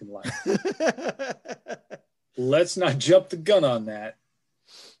my fucking life. Let's not jump the gun on that.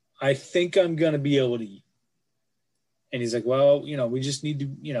 I think I'm going to be able to eat. And he's like, well, we just need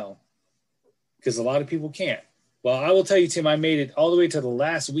to, because a lot of people can't. Well, I will tell you, Tim, I made it all the way to the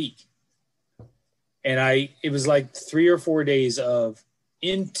last week. And it was like 3 or 4 days of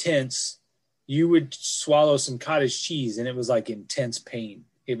intense, you would swallow some cottage cheese and it was like intense pain.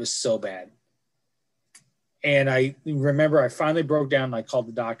 It was so bad. And I remember I finally broke down and I called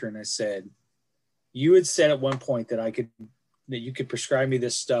the doctor and I said, you had said at one point that you could prescribe me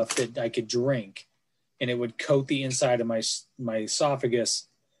this stuff that I could drink and it would coat the inside of my esophagus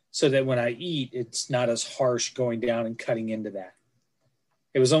so that when I eat, it's not as harsh going down and cutting into that.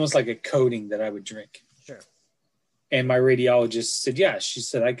 It was almost like a coating that I would drink. Sure. And my radiologist said, yeah, she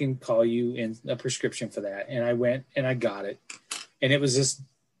said, I can call you in a prescription for that. And I went and I got it. And it was this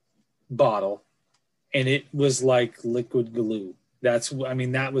bottle and it was like liquid glue.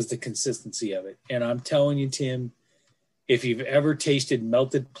 That was the consistency of it. And I'm telling you, Tim, if you've ever tasted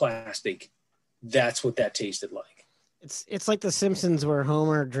melted plastic, that's what that tasted like. It's like The Simpsons where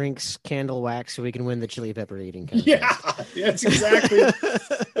Homer drinks candle wax so we can win the chili pepper eating contest. Yeah, that's exactly.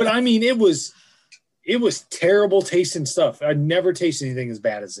 But I mean, it was terrible tasting stuff. I'd never tasted anything as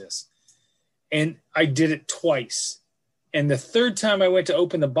bad as this. And I did it twice. And the third time I went to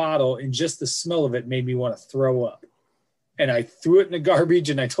open the bottle and just the smell of it made me want to throw up. And I threw it in the garbage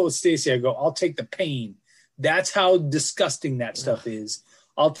and I told Stacy, I go, I'll take the pain. That's how disgusting that stuff is.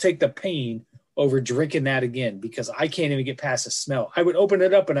 I'll take the pain over drinking that again because I can't even get past the smell. I would open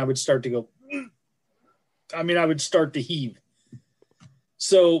it up and I would start to go, I would start to heave.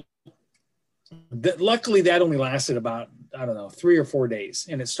 So luckily that only lasted about, 3 or 4 days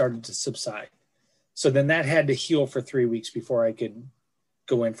and it started to subside. So then that had to heal for 3 weeks before I could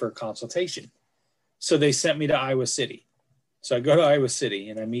go in for a consultation. So they sent me to Iowa City. So I go to Iowa City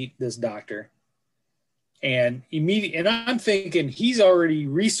and I meet this doctor. And I'm thinking he's already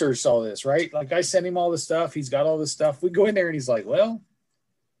researched all this, right? Like I sent him all this stuff. He's got all this stuff. We go in there and he's like, well,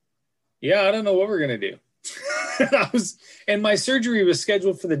 yeah, I don't know what we're going to do. and my surgery was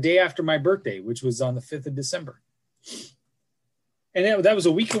scheduled for the day after my birthday, which was on the 5th of December. And that was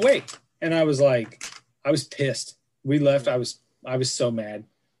a week away. And I was like, I was pissed. We left. I was so mad.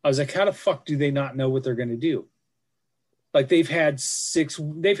 I was like, how the fuck do they not know what they're going to do? Like they've had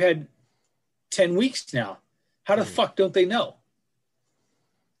 10 weeks now. How the fuck don't they know?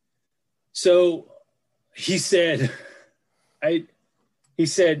 So he said,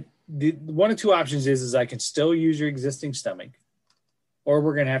 the one of two options is I can still use your existing stomach, or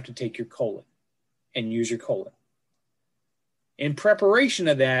we're going to have to take your colon and use your colon. In preparation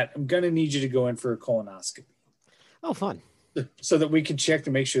of that, I'm going to need you to go in for a colonoscopy. Oh, fun. So that we can check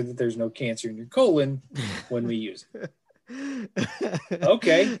to make sure that there's no cancer in your colon when we use it.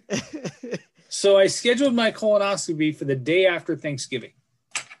 Okay. So I scheduled my colonoscopy for the day after Thanksgiving.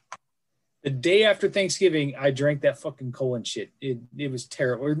 The day after Thanksgiving, I drank that fucking colon shit. It was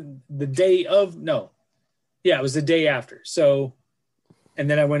terrible. Or the day of, no. Yeah, it was the day after. So, and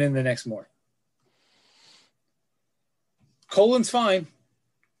then I went in the next morning. Colon's fine.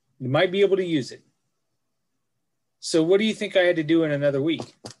 You might be able to use it. So what do you think I had to do in another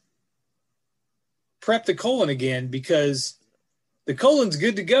week? Prep the colon again because the colon's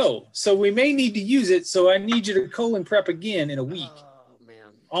good to go. So we may need to use it. So I need you to colon prep again in a week. Oh,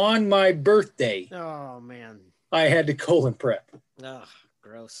 man. On my birthday. Oh, man. I had to colon prep. Ugh,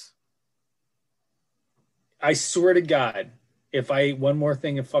 gross. I swear to God, if I ate one more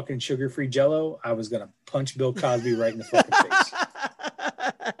thing of fucking sugar-free Jell-O, I was going to punch Bill Cosby right in the fucking face.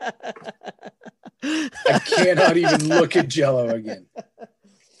 I cannot even look at Jell-O again.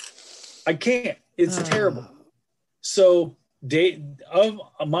 I can't. It's terrible. So day of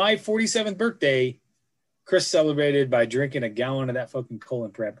my 47th birthday, Chris celebrated by drinking a gallon of that fucking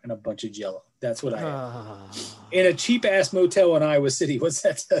colon prep and a bunch of Jell-O. That's what I had. In a cheap-ass motel in Iowa City. What's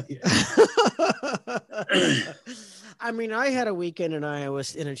that tell you? I mean, I had a weekend in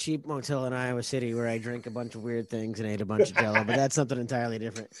a cheap motel in Iowa City where I drank a bunch of weird things and ate a bunch of Jell-O, but that's something entirely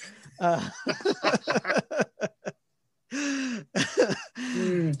different.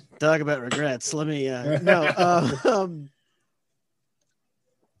 Talk about regrets. Let me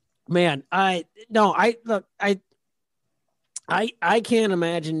man, I can't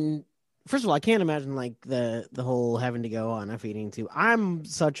imagine. First of all, I can't imagine like the whole having to go on a feeding tube. I'm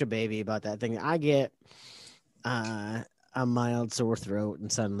such a baby about that thing. I get a mild sore throat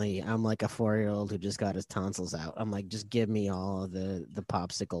and suddenly I'm like a 4-year-old who just got his tonsils out. I'm like, just give me all of the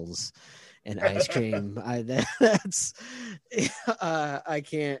popsicles and ice cream. I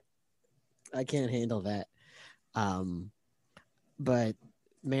can't handle that. But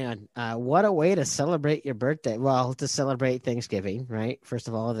Man, what a way to celebrate your birthday. Well, to celebrate Thanksgiving, right? First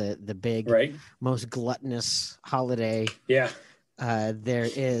of all, the big, Right. most gluttonous holiday Yeah. there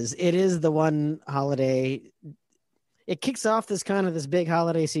is. It is the one holiday. It kicks off this big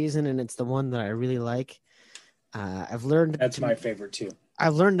holiday season, and it's the one that I really like. I've learned That's my favorite too.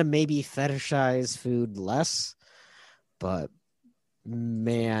 I've learned to maybe fetishize food less, but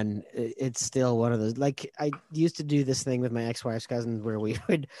man, it's still one of those. Like, I used to do this thing with my ex-wife's cousins where we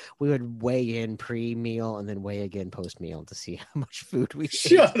would weigh in pre-meal and then weigh again post-meal to see how much food we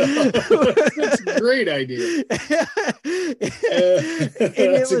Shut ate. up. That's a great idea.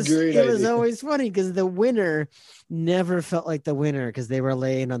 It was always funny because the winner never felt like the winner because they were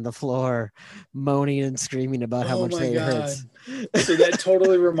laying on the floor moaning and screaming about how much they hurt. So that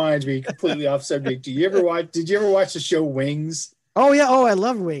totally reminds me, completely off subject. Did you ever watch the show Wings? Oh yeah. Oh, I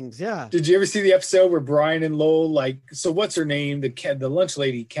love Wings. Yeah. Did you ever see the episode where Brian and Lowell, so what's her name? The lunch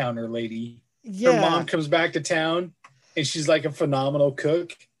lady, counter lady. Yeah. Her mom comes back to town and she's like a phenomenal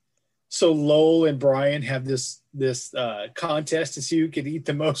cook. So Lowell and Brian have this contest to see who can eat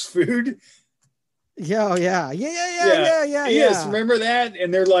the most food. Yeah. Oh, yeah. Yes. Remember that?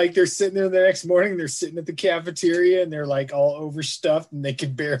 And they're sitting there the next morning, they're sitting at the cafeteria and they're like all overstuffed and they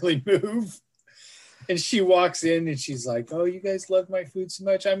can barely move. And she walks in and she's like, "Oh, you guys love my food so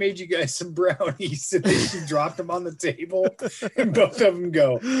much. I made you guys some brownies." And then she dropped them on the table and both of them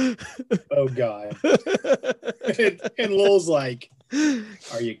go, "Oh God." And Lowell's like,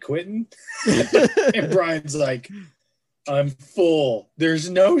 "Are you quitting?" And Brian's like, "I'm full. There's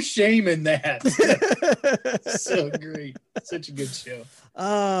no shame in that." So great. Such a good show.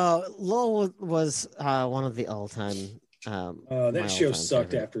 Lowell was one of the all-time. That show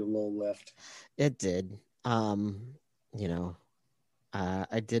sucked after Lowell left. It did. I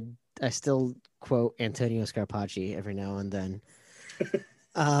still quote Antonio Scarpacci every now and then.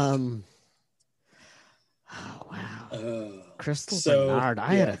 Oh wow. Crystal Bernard.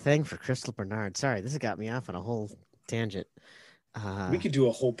 I had a thing for Crystal Bernard. Sorry, this has got me off on a whole tangent. We could do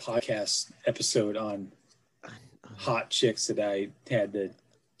a whole podcast episode on hot chicks that I had to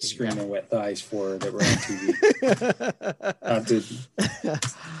scream and wet thighs for that were on TV.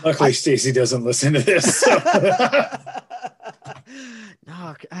 Luckily, Stacy doesn't listen to this. So.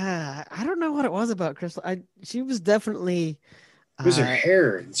 No, I don't know what it was about Crystal. She was definitely. It was her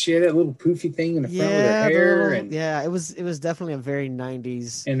hair. She had that little poofy thing in the front with her hair. It was definitely a very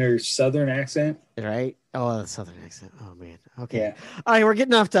 90s. And her southern accent. Right? Oh, the southern accent. Oh, man. Okay. Yeah. All right, we're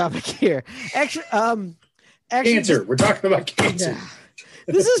getting off topic here. Actually, cancer. We're talking about cancer. Yeah.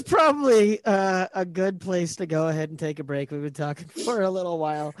 This is probably a good place to go ahead and take a break. We've been talking for a little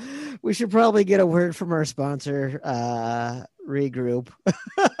while. We should probably get a word from our sponsor, Regroup.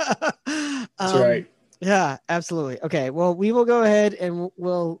 That's right. Yeah, absolutely. Okay, well, we will go ahead and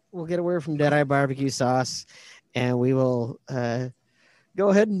we'll get a word from Deadeye Barbecue Sauce, and we will go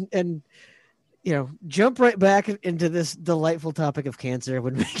ahead and jump right back into this delightful topic of cancer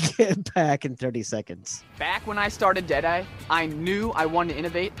when we get back in 30 seconds. Back when I started Deadeye, I knew I wanted to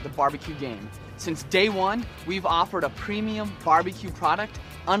innovate the barbecue game. Since day one, we've offered a premium barbecue product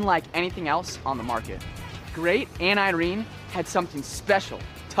unlike anything else on the market. Great Aunt Irene had something special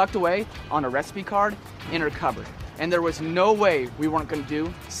tucked away on a recipe card in her cupboard, and there was no way we weren't going to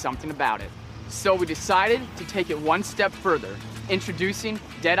do something about it. So we decided to take it one step further, introducing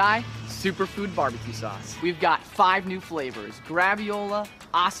Deadeye Superfood Barbecue Sauce. We've got 5 new flavors: Graviola,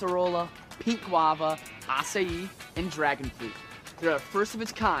 Acerola, Pink Guava, Acai, and Dragon Fruit. They're the first of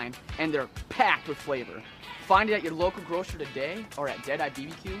its kind, and they're packed with flavor. Find it at your local grocer today or at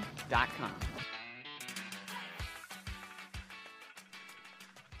DeadeyeBBQ.com.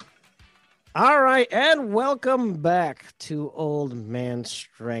 All right, and welcome back to Old Man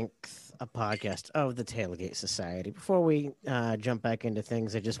Strength, a podcast of the Tailgate Society. Before we jump back into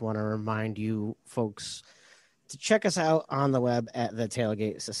things, I just want to remind you folks to check us out on the web at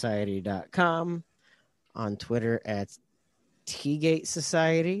thetailgatesociety.com, on Twitter at Tgate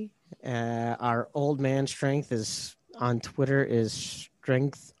Society. Our Old Man Strength is on Twitter is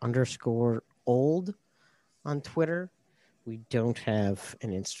strength_old on Twitter. We don't have an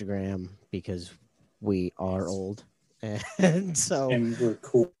Instagram because we are old, and we're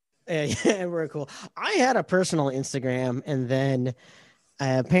cool. And we're cool. I had a personal Instagram, and then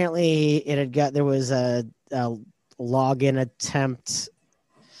apparently there was a login attempt,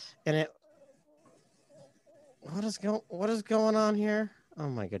 and what is going on here? Oh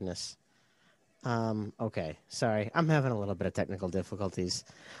my goodness. Okay, sorry, I'm having a little bit of technical difficulties.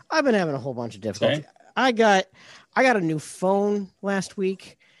 I've been having a whole bunch of difficulties. Okay. I got a new phone last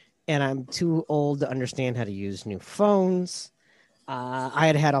week, and I'm too old to understand how to use new phones.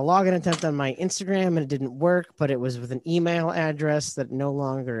 I had a login attempt on my Instagram and it didn't work, but it was with an email address that no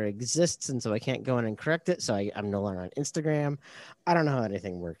longer exists, and so I can't go in and correct it. So I'm no longer on Instagram. I don't know how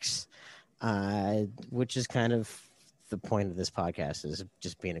anything works, which is kind of the point of this podcast, is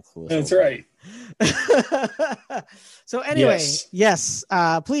just being a clueless. That's right. So anyway, yes,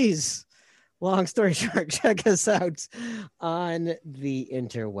 please, long story short, check us out on the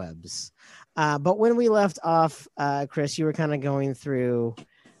interwebs. But when we left off, Chris, you were kind of going through,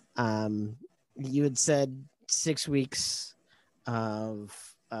 you had said 6 weeks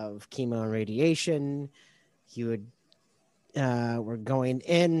of chemo and radiation. You were going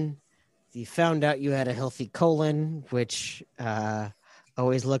in. You found out you had a healthy colon, which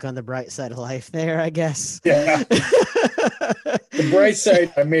always look on the bright side of life there, I guess. Yeah. The bright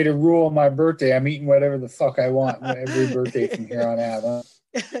side, I made a rule on my birthday. I'm eating whatever the fuck I want every birthday from here on out. Huh?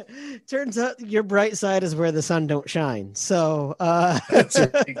 Turns out your bright side is where the sun don't shine. So, That's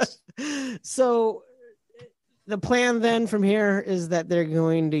right. So the plan then from here is that they're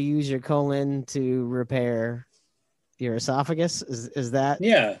going to use your colon to repair your esophagus. Is that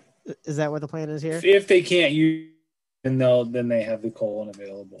what the plan is here? If they can't use, then they have the colon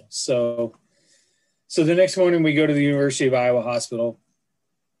available. So the next morning we go to the University of Iowa Hospital,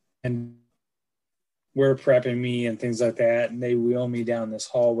 and we're prepping me and things like that, and they wheel me down this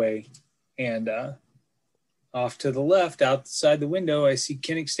hallway, and off to the left, outside the window, I see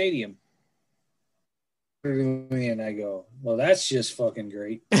Kinnick Stadium. And I go, well, that's just fucking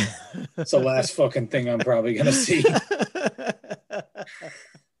great. It's the last fucking thing I'm probably going to see.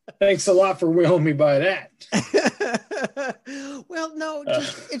 Thanks a lot for wheeling me by that. Well, no,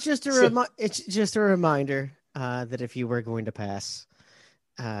 it's just a reminder that if you were going to pass,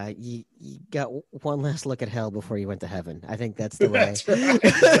 you got one last look at hell before you went to heaven. I think that's the way. That's right.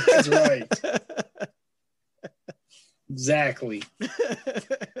 That's right. Exactly.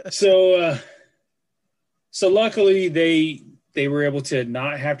 So luckily they were able to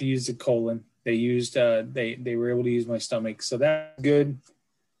not have to use the colon. They used they were able to use my stomach, so that's good.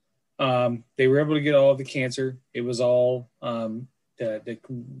 They were able to get all of the cancer. It was all the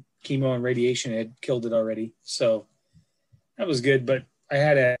chemo and radiation had killed it already, so that was good. But I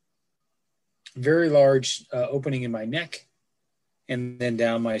had a very large opening in my neck and then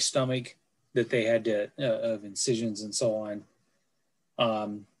down my stomach that they had to of incisions and so on.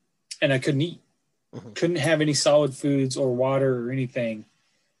 And I couldn't eat, couldn't have any solid foods or water or anything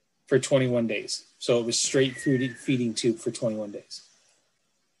for 21 days. So it was straight feeding tube for 21 days.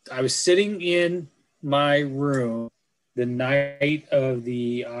 I was sitting in my room the night of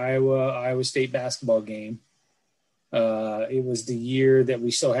the Iowa State basketball game. It was the year that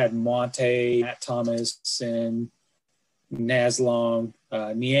we still had Monte, Matt Thomas, and Naslong.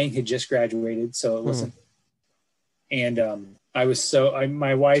 Niang had just graduated, so it wasn't. And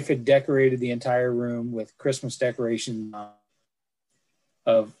my wife had decorated the entire room with Christmas decorations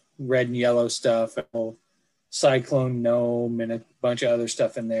of red and yellow stuff, a cyclone gnome, and a bunch of other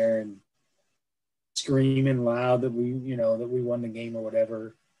stuff in there, and screaming loud that we won the game or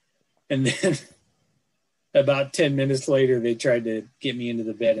whatever. And then about 10 minutes later, they tried to get me into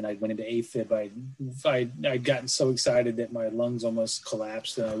the bed, and I went into AFib. I'd gotten so excited that my lungs almost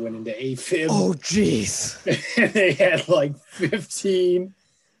collapsed, and I went into AFib. Oh, jeez. And they had like 15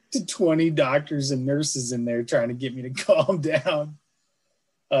 to 20 doctors and nurses in there trying to get me to calm down.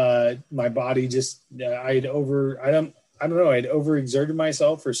 My body just, I'd overexerted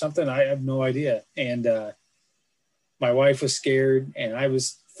myself or something. I have no idea. And my wife was scared, and I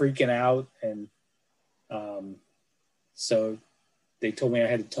was freaking out. And so they told me I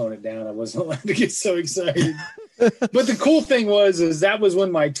had to tone it down. I wasn't allowed to get so excited. But the cool thing was that was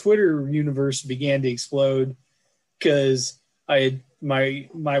when my Twitter universe began to explode, because my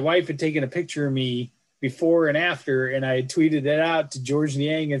wife had taken a picture of me before and after, and I had tweeted it out to George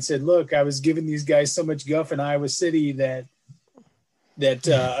Niang and said, look, I was giving these guys so much guff in Iowa City that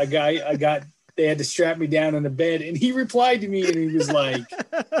they had to strap me down in the bed. And he replied to me, and he was like,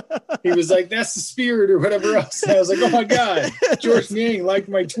 that's the spirit or whatever else. And I was like, oh my God, George Niang liked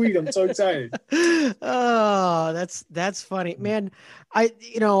my tweet. I'm so excited. Oh, that's funny, man. I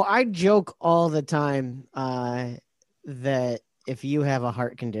joke all the time that if you have a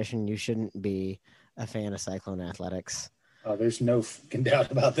heart condition, you shouldn't be a fan of Cyclone Athletics. Oh, there's no fucking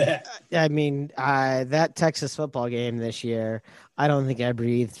doubt about that. I mean, that Texas football game this year, I don't think I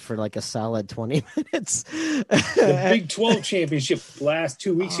breathed for like a solid 20 minutes. The Big 12 championship last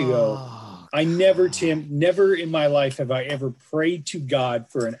 2 weeks ago, I never in my life have I ever prayed to God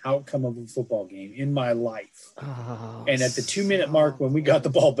for an outcome of a football game in my life. And at the 2-minute mark when we got the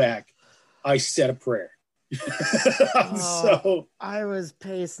ball back, I said a prayer. So I was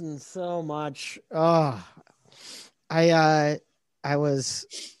pacing so much. Oh, I was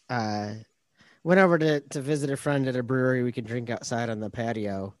went over to visit a friend at a brewery. We could drink outside on the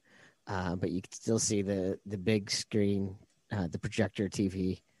patio, but you could still see the big screen, the projector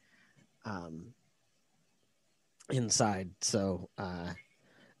TV, inside. So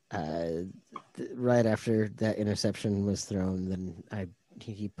right after that interception was thrown, then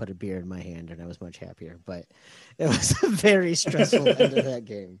he put a beer in my hand, and I was much happier. But it was a very stressful end of that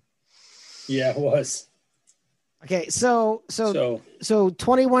game. Yeah, it was. Okay, so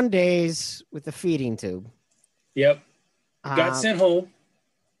 21 days with the feeding tube. Yep. Got sent home.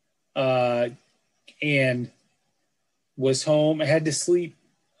 And was home. I had to sleep.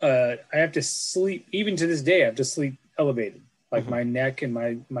 I have to sleep, even to this day, I have to sleep elevated. Like my neck and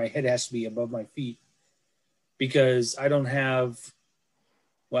my head has to be above my feet, because I don't have,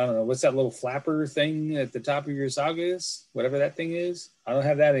 well, I don't know, what's that little flapper thing at the top of your esophagus? Whatever that thing is. I don't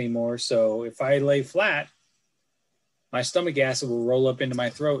have that anymore. So if I lay flat, my stomach acid will roll up into my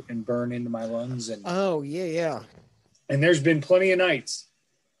throat and burn into my lungs. And yeah. And there's been plenty of nights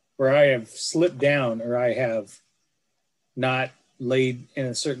where I have slipped down, or I have not laid in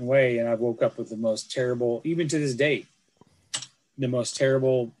a certain way, and I've woke up with the most terrible, even to this day, the most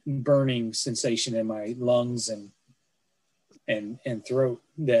terrible burning sensation in my lungs and throat,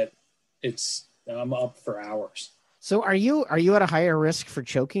 that I'm up for hours. So are you at a higher risk for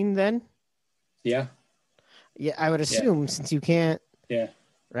choking then? Yeah. Yeah, I would assume, since you can't. Yeah.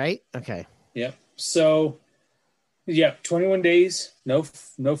 Right? Okay. Yeah. So, 21 days, no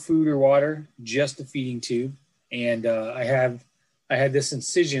food or water, just a feeding tube. And I had this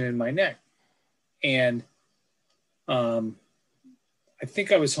incision in my neck. And I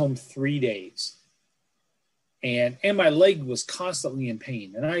think I was home 3 days. And my leg was constantly in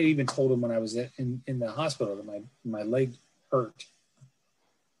pain. And I even told him when I was in the hospital that my leg hurt.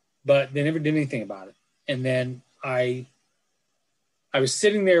 But they never did anything about it. And then I was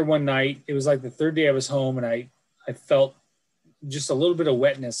sitting there one night. It was like the third day I was home, and I felt just a little bit of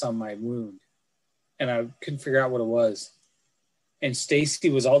wetness on my wound, and I couldn't figure out what it was. And Stacy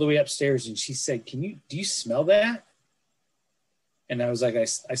was all the way upstairs, and she said, do you smell that? And I was like, I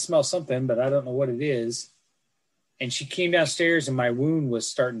smell something, but I don't know what it is. And she came downstairs, and my wound was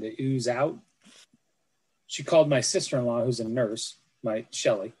starting to ooze out. She called my sister-in-law, who's a nurse,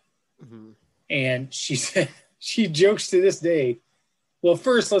 Shelly. Mm-hmm. And she said, she jokes to this day. Well,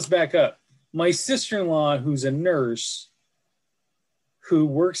 first, let's back up. My sister-in-law, who's a nurse, who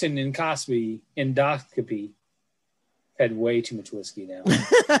works in endoscopy, had way too much whiskey now.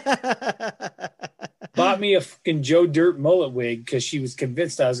 Bought me a fucking Joe Dirt mullet wig because she was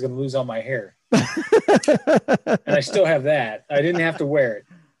convinced I was going to lose all my hair. And I still have that. I didn't have to wear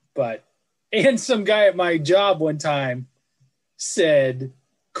it. And some guy at my job one time said,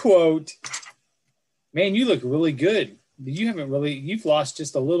 quote, "Man, you look really good. You've lost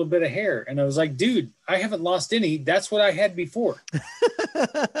just a little bit of hair." And I was like, dude, I haven't lost any. That's what I had before.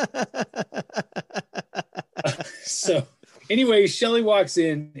 So anyway, Shelly walks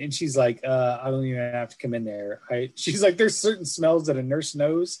in and she's like, I don't even have to come in there. She's like, there's certain smells that a nurse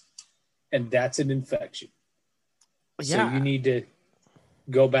knows, and that's an infection. Yeah. So you need to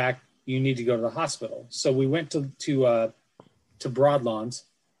go back. You need to go to the hospital. So we went to Broadlawns,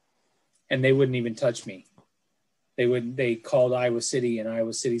 and they wouldn't even touch me. They called Iowa City, and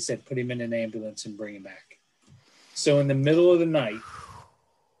Iowa City said, put him in an ambulance and bring him back. So in the middle of the night,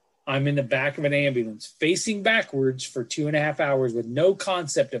 I'm in the back of an ambulance facing backwards for 2.5 hours with no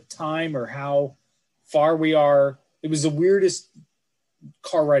concept of time or how far we are. It was the weirdest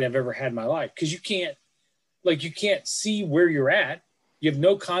car ride I've ever had in my life, because you can't see where you're at. You have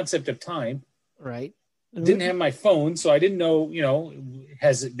no concept of time. Right. Didn't have my phone, so I didn't know,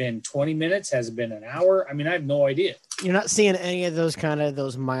 has it been 20 minutes? Has it been an hour? I mean, I have no idea. You're not seeing any of those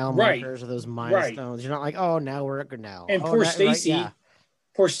those mile markers or those milestones. Right. You're not like, oh, now we're good now. And poor Stacy,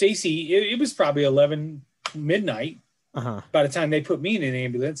 it was probably 11 midnight by the time they put me in an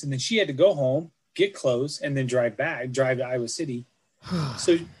ambulance, and then she had to go home, get clothes, and then drive to Iowa City.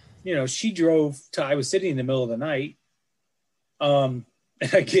 So, she drove to Iowa City in the middle of the night. And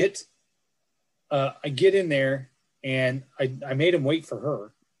I get in there, and I made him wait for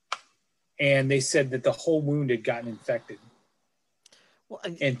her. And they said that the whole wound had gotten infected. Well,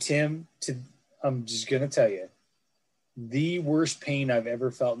 and Tim, I'm just going to tell you, the worst pain I've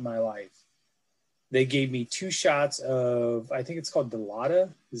ever felt in my life. They gave me 2 shots of, I think it's called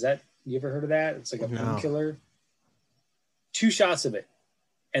Dilaudid. You ever heard of that? It's like a painkiller. 2 shots of it.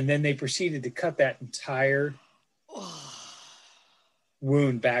 And then they proceeded to cut that entire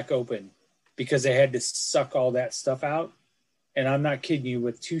wound back open because they had to suck all that stuff out. And I'm not kidding you,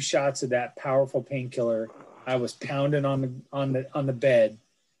 with 2 shots of that powerful painkiller, I was pounding on the bed.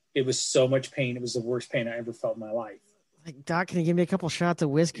 It was so much pain. It was the worst pain I ever felt in my life. Like, Doc, can you give me a couple shots of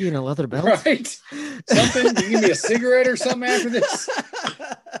whiskey and a leather belt? Right. Something. You give me a cigarette or something after this.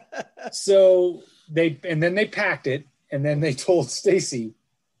 So then they packed it, and then they told Stacy,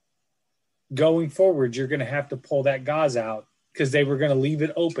 going forward, you're going to have to pull that gauze out, because they were going to leave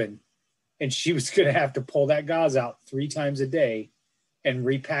it open, and she was going to have to pull that gauze out 3 times a day and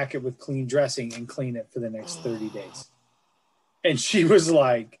repack it with clean dressing and clean it for the next 30 days. And she was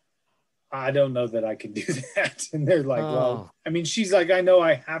like, I don't know that I can do that. And they're like, well, I mean, she's like, I know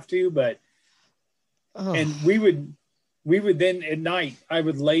I have to, but, and we would then at night, I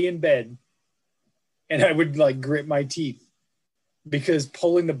would lay in bed and I would like grit my teeth, because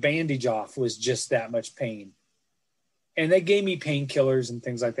pulling the bandage off was just that much pain. And they gave me painkillers and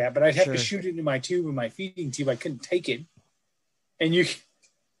things like that, but I'd have to shoot it into my tube, in my feeding tube. I couldn't take it. And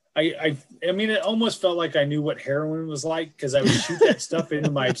I mean, it almost felt like I knew what heroin was like, because I would shoot that stuff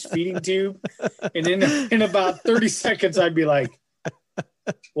into my feeding tube. And in about 30 seconds, I'd be like,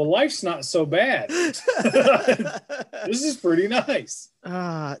 well, life's not so bad. This is pretty nice.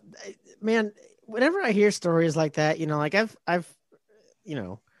 Man, whenever I hear stories like that, you know, like I've, you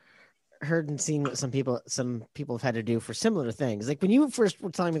know, heard and seen what some people have had to do for similar things. Like when you first were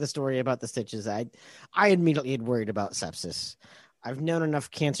telling me the story about the stitches, I immediately had worried about sepsis. I've known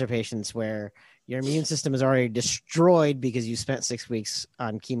enough cancer patients where your immune system is already destroyed because you spent 6 weeks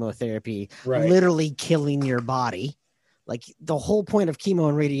on chemotherapy, literally killing your body. Like the whole point of chemo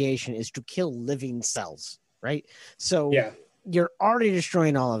and radiation is to kill living cells, right? So you're already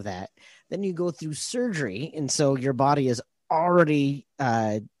destroying all of that. Then you go through surgery, and so your body is already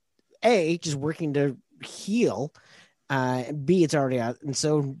just working to heal, B, it's already out. And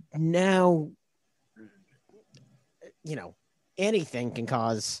so now, you know, anything can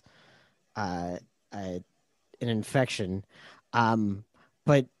cause an infection.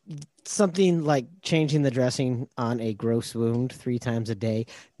 But something like changing the dressing on a gross wound 3 times a day,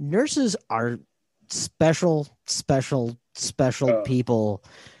 nurses are special people,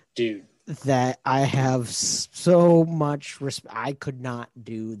 dude, that I have so much respect. I could not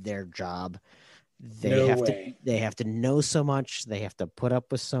do their job. They have to know so much. They have to put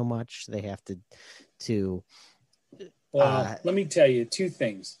up with so much. They have to well, let me tell you 2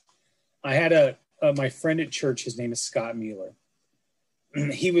 things. I had my friend at church, his name is Scott Mueller.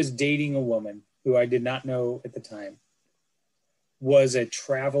 He was dating a woman who I did not know at the time was a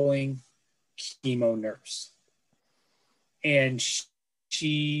traveling chemo nurse. And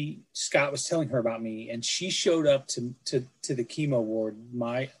Scott was telling her about me, and she showed up to the chemo ward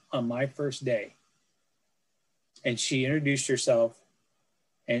on my first day. And she introduced herself,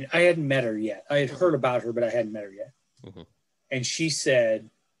 and I hadn't met her yet. I had heard about her, but I hadn't met her yet. Mm-hmm. And she said,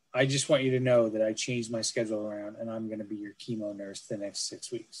 I just want you to know that I changed my schedule around, and I'm going to be your chemo nurse the next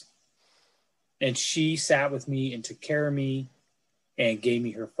 6 weeks. And she sat with me and took care of me and gave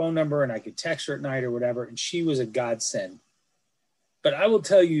me her phone number, and I could text her at night or whatever. And she was a godsend. But I will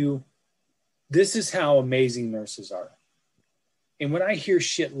tell you, this is how amazing nurses are. And when I hear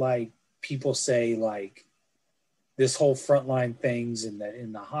shit like people say, like, this whole frontline things and that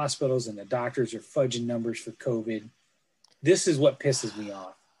in the hospitals and the doctors are fudging numbers for COVID, this is what pisses me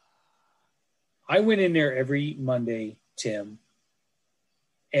off. I went in there every Monday, Tim,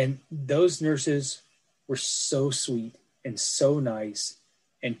 and those nurses were so sweet and so nice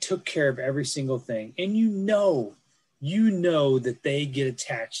and took care of every single thing. And you know that they get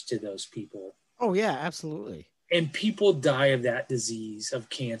attached to those people. Oh, yeah, absolutely. And people die of that disease, of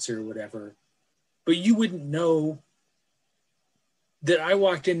cancer or whatever. But you wouldn't know that I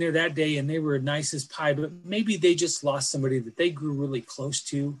walked in there that day and they were nice as pie, but maybe they just lost somebody that they grew really close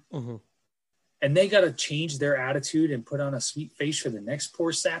to. Mm-hmm. And they got to change their attitude and put on a sweet face for the next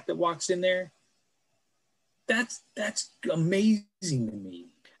poor sap that walks in there. That's amazing to me.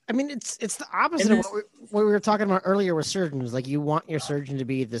 I mean, it's the opposite of what we were talking about earlier with surgeons. Like, you want your surgeon to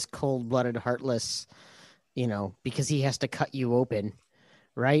be this cold-blooded, heartless, you know, because he has to cut you open,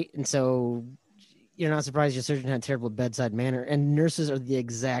 right? And so you're not surprised your surgeon had terrible bedside manner. And nurses are the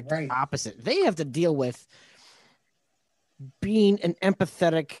exact opposite. They have to deal with being an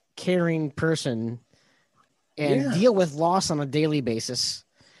empathetic, caring person and deal with loss on a daily basis.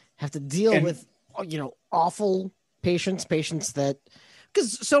 Have to deal with, you know, awful patients that,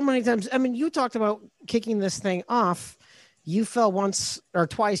 because so many times, I mean, you talked about kicking this thing off. You fell once or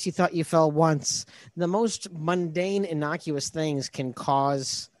twice. You thought you fell once. The most mundane, innocuous things can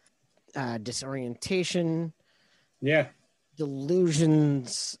cause disorientation. Yeah.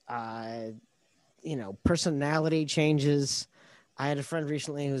 delusions, personality changes. I had a friend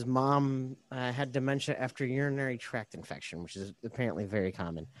recently whose mom had dementia after urinary tract infection, which is apparently very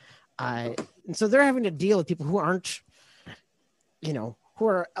common. And so they're having to deal with people who aren't, who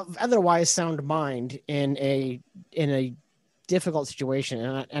are of otherwise sound mind in a difficult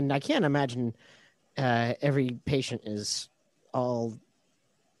situation. And I can't imagine every patient is all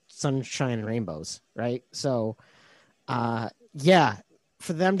sunshine and rainbows, right? So,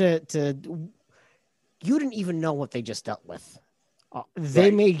 for them to you didn't even know what they just dealt with. They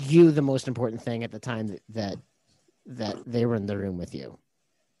Right. made you the most important thing at the time that they were in the room with you.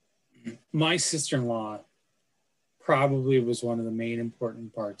 My sister-in-law probably was one of the main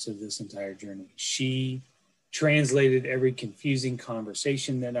important parts of this entire journey. She translated every confusing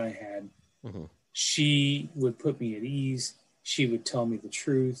conversation that I had. Mm-hmm. She would put me at ease. She would tell me the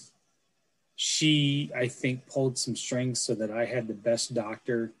truth. She, I think, pulled some strings so that I had the best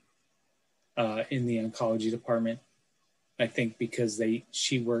doctor in the oncology department. I think because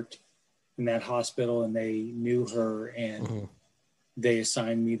she worked in that hospital and they knew her and Mm-hmm. they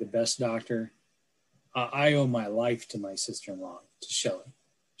assigned me the best doctor. I owe my life to my sister-in-law, to Shelley.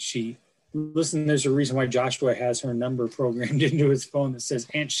 There's a reason why Joshua has her number programmed into his phone that says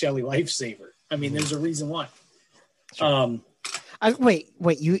Aunt Shelley Lifesaver. I mean, there's a reason why. Sure. Wait,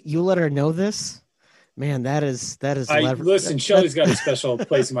 you let her know this? Man, that is. Listen, Shelley's got a special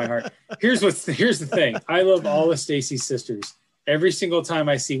place in my heart. Here's the thing. I love all of Stacy's sisters. Every single time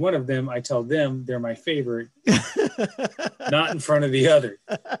I see one of them, I tell them they're my favorite, not in front of the other.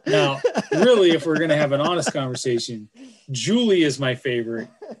 Now, really, if we're going to have an honest conversation, Julie is my favorite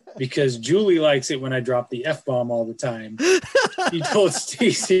because Julie likes it when I drop the F-bomb all the time. She told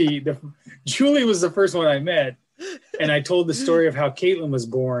Stacy, Julie was the first one I met, and I told the story of how Caitlin was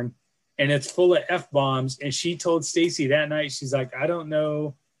born, and it's full of F-bombs, and she told Stacy that night, she's like, I don't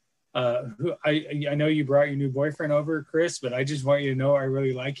know. I know you brought your new boyfriend over, Chris, but I just want you to know I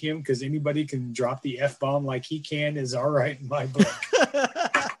really like him because anybody can drop the F-bomb like he can is all right in my book.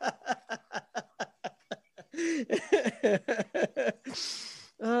 Which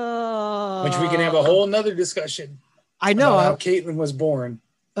we can have a whole nother discussion. I know about how Caitlin was born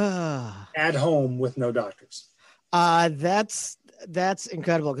at home with no doctors. That's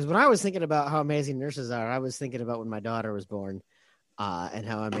incredible because when I was thinking about how amazing nurses are, I was thinking about when my daughter was born. And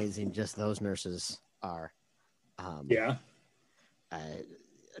how amazing just those nurses are.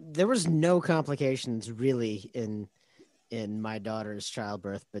 There was no complications really in my daughter's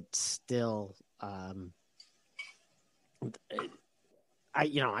childbirth, but still, I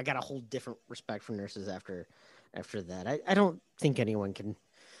got a whole different respect for nurses after that. I don't think anyone can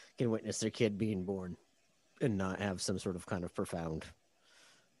witness their kid being born and not have some sort of kind of profound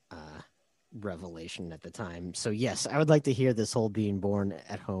revelation at the time. So yes, I would like to hear this whole being born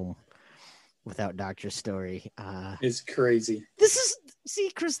at home without doctor's story. It's crazy.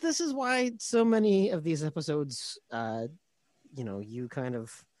 Chris, this is why so many of these episodes, you kind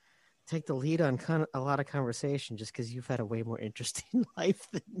of take the lead on a lot of conversation just because you've had a way more interesting life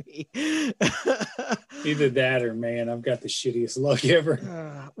than me. Either that or, man, I've got the shittiest luck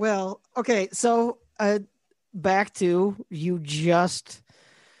ever. Well, okay. So back to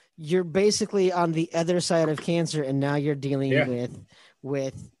you're basically on the other side of cancer, and now you're dealing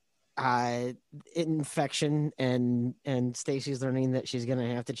with infection, and Stacy's learning that she's going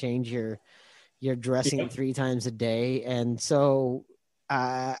to have to change your dressing 3 times a day. And so,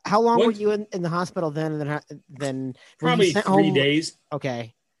 how long were you in the hospital then? And then probably 3 days.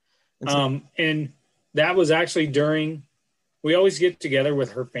 Okay. And that was actually we always get together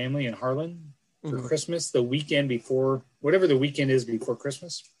with her family in Harlan for Christmas, the weekend before, whatever the weekend is before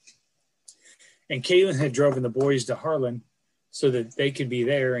Christmas. And Caitlin had driven the boys to Harlan so that they could be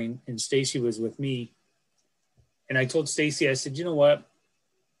there, and Stacy was with me. And I told Stacy, I said, you know what?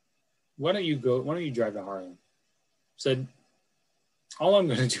 Why don't you drive to Harlan? Said, all I'm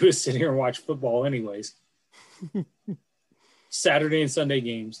going to do is sit here and watch football anyways. Saturday and Sunday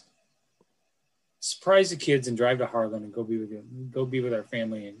games. Surprise the kids and drive to Harlan and go be with our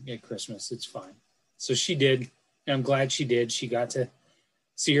family at Christmas. It's fine. So she did. And I'm glad she did. She got to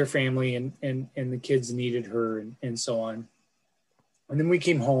see her family and the kids needed her and so on. And then we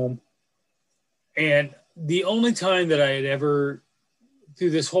came home, and the only time that I had ever,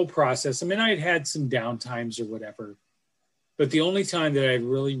 through this whole process, I mean, I had some downtimes or whatever, but the only time that I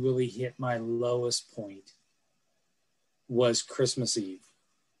really, really hit my lowest point was Christmas Eve.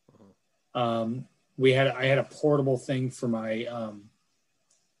 I had a portable thing for my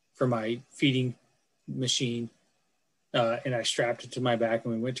feeding machine. And I strapped it to my back,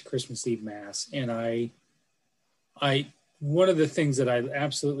 and we went to Christmas Eve mass. And I one of the things that I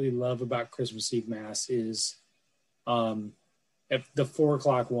absolutely love about Christmas Eve Mass is at the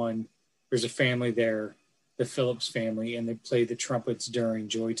 4:00 one, there's a family there, the Phillips family, and they play the trumpets during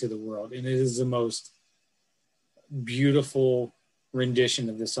Joy to the World. And it is the most beautiful rendition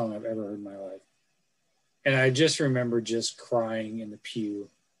of this song I've ever heard in my life. And I just remember just crying in the pew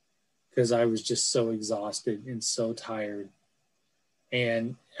because I was just so exhausted and so tired.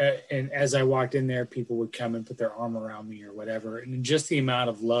 And as I walked in there, people would come and put their arm around me or whatever. And just the amount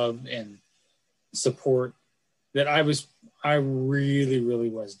of love and support that I really, really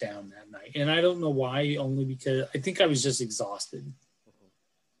was down that night. And I don't know why, only because I think I was just exhausted.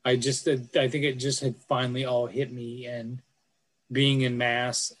 I think it just had finally all hit me, and being in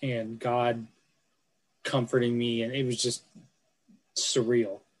Mass and God comforting me, and it was just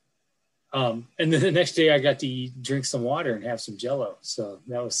surreal. And then the next day I got to drink some water and have some Jell-O. So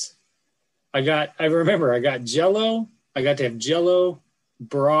that was, I remember I got Jell-O. I got to have Jell-O,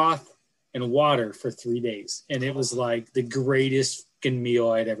 broth, and water for 3 days. And it was like the greatest fucking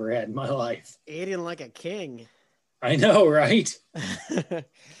meal I'd ever had in my life. Eating like a king. I know, right?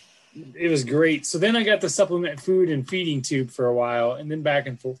 It was great. So then I got the supplement food and feeding tube for a while, and then back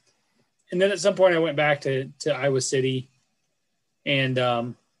and forth. And then at some point I went back to Iowa City and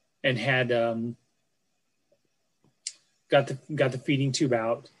had got the feeding tube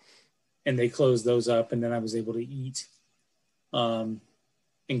out, and they closed those up, and then I was able to eat and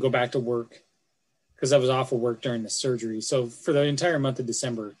go back to work because I was off of work during the surgery. So for the entire month of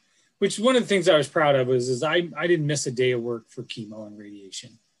December, which one of the things I was proud of is I didn't miss a day of work for chemo and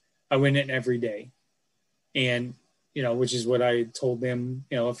radiation. I went in every day. And, which is what I told them,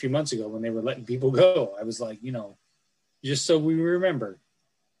 a few months ago when they were letting people go. I was like, just so we remember,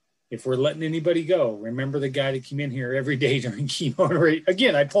 if we're letting anybody go, remember the guy that came in here every day during chemo and radiation.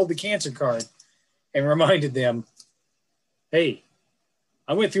 Again, I pulled the cancer card and reminded them, hey,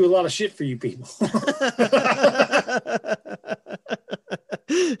 I went through a lot of shit for you people.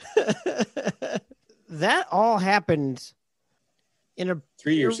 That all happened in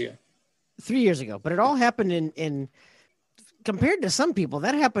 3 years ago. 3 years ago, but it all happened in compared to some people,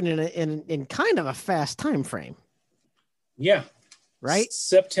 that happened in kind of a fast time frame. Yeah. Right.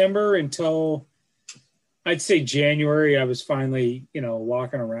 September until I'd say January, I was finally,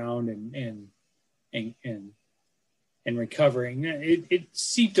 walking around and recovering. It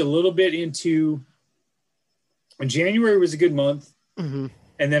seeped a little bit into January was a good month. Mm-hmm.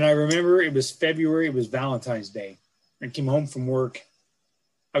 And then I remember it was February, it was Valentine's Day. I came home from work.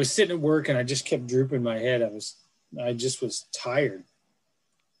 I was sitting at work and I just kept drooping my head. I just was tired.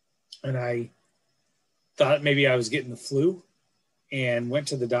 And I thought maybe I was getting the flu and went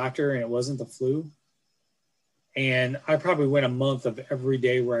to the doctor, and it wasn't the flu. And I probably went a month of every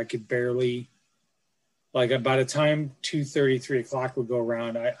day where I could barely, by the time 2:30, 3 o'clock would go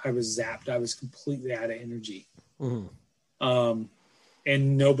around, I was zapped. I was completely out of energy. Mm-hmm.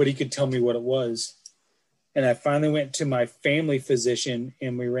 And nobody could tell me what it was. And I finally went to my family physician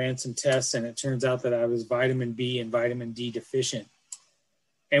and we ran some tests, and it turns out that I was vitamin B and vitamin D deficient.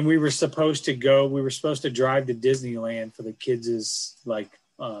 And we were supposed to drive to Disneyland for the kids'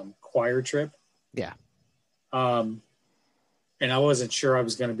 choir trip. Yeah. And I wasn't sure I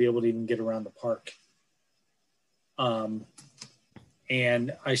was going to be able to even get around the park. And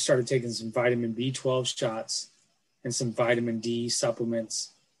I started taking some vitamin B12 shots and some vitamin D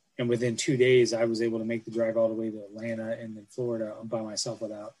supplements. And within 2 days, I was able to make the drive all the way to Atlanta and then Florida by myself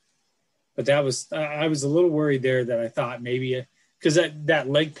without. But I was a little worried there that I thought maybe, because that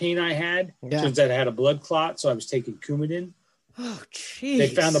leg pain I had, turns out I had a blood clot. So I was taking Coumadin. Oh, jeez. They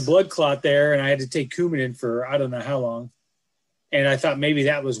found a blood clot there, and I had to take Coumadin for I don't know how long. And I thought maybe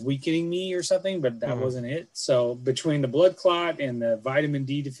that was weakening me or something, but that wasn't it. So between the blood clot and the vitamin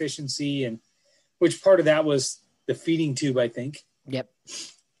D deficiency, and which part of that was the feeding tube, I think. Yep.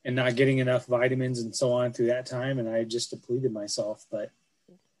 And not getting enough vitamins and so on through that time. And I just depleted myself. But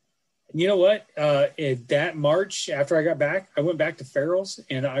you know what? That March, after I got back, I went back to Farrell's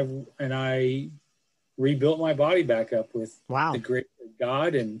and I rebuilt my body back up with the grace of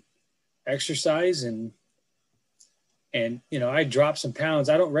God and exercise and I dropped some pounds.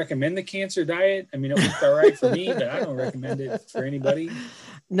 I don't recommend the cancer diet. I mean, it worked all right for me, but I don't recommend it for anybody.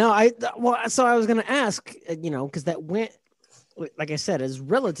 No, so I was going to ask, because that went, like I said, as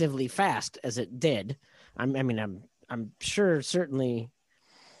relatively fast as it did. I'm sure certainly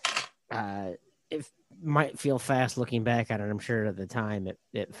it might feel fast looking back at it. I'm sure at the time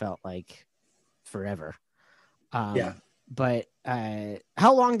it felt like forever. Yeah. But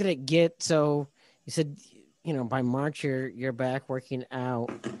how long did it get? So you said, by March you're back working out.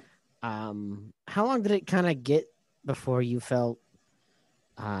 How long did it kind of get before you felt,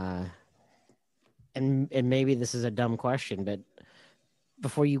 and maybe this is a dumb question, but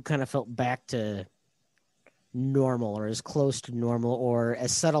before you kind of felt back to normal or as close to normal or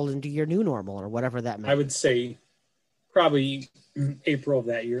as settled into your new normal or whatever that meant? I would say probably April of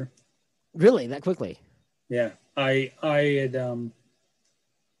that year. Really? That quickly? Yeah. I had,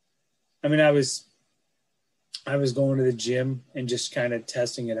 I was going to the gym and just kind of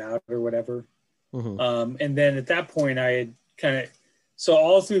testing it out or whatever. Mm-hmm. And then at that point I had so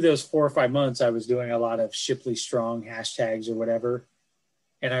all through those 4 or 5 months, I was doing a lot of Shipley Strong hashtags or whatever.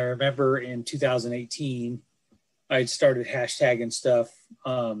 And I remember in 2018, I had started hashtagging stuff.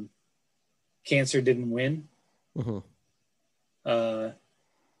 Cancer didn't win. Mm-hmm.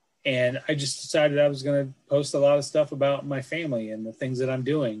 And I just decided I was going to post a lot of stuff about my family and the things that I'm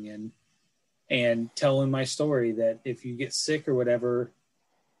doing and telling my story that if you get sick or whatever,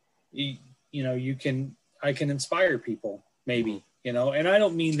 I can inspire people maybe, and I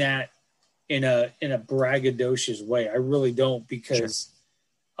don't mean that in a braggadocious way. I really don't, because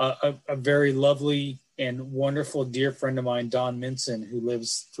a very lovely and wonderful dear friend of mine, Don Minson, who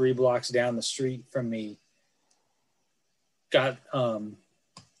lives 3 blocks down the street from me, got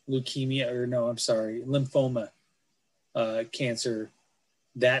lymphoma cancer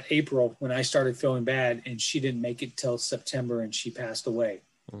that April when I started feeling bad, and she didn't make it till September and she passed away.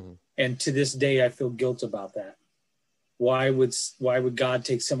 Mm-hmm. And to this day, I feel guilt about that. Why would God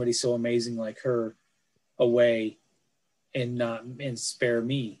take somebody so amazing like her away and spare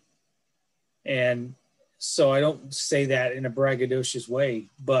me? And so I don't say that in a braggadocious way,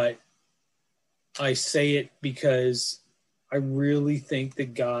 but I say it because I really think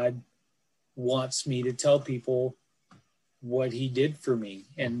that God wants me to tell people what he did for me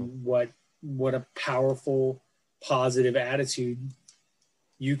and what a powerful, positive attitude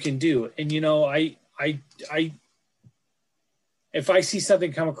you can do. And, if I see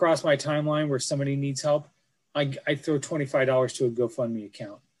something come across my timeline where somebody needs help, I throw $25 to a GoFundMe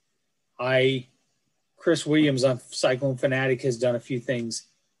account. Chris Williams on Cyclone Fanatic has done a few things.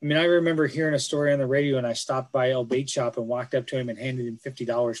 I remember hearing a story on the radio, and I stopped by El Bait Shop and walked up to him and handed him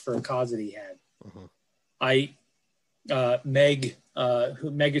 $50 for a cause that he had. Mm-hmm.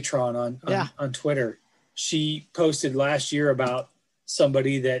 Megatron on Twitter, she posted last year about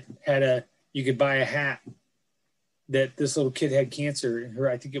somebody that had you could buy a hat that this little kid had cancer.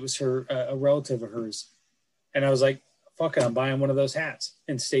 I think it was a relative of hers. And I was like, fuck it, I'm buying one of those hats.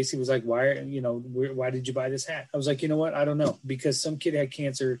 And Stacy was like, why did you buy this hat? I was like, you know what? I don't know. Because some kid had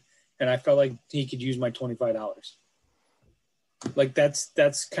cancer and I felt like he could use my $25. Like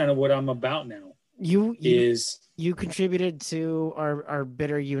that's kind of what I'm about now. You contributed to our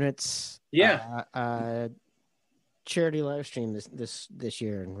Bitter Units charity live stream this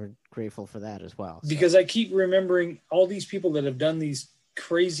year, and we're grateful for that as well. Because I keep remembering all these people that have done these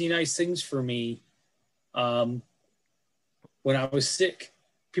crazy nice things for me. When I was sick,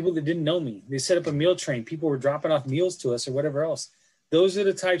 people that didn't know me, they set up a meal train. People were dropping off meals to us or whatever else. Those are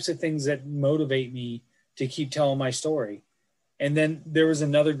the types of things that motivate me to keep telling my story. And then there was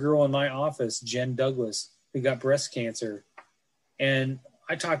another girl in my office, Jen Douglas, who got breast cancer. And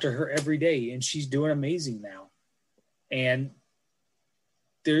I talk to her every day, and she's doing amazing now. And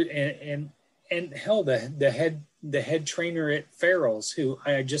hell, the head trainer at Farrell's, who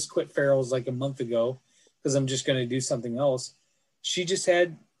I just quit Farrell's like a month ago because I'm just going to do something else. She just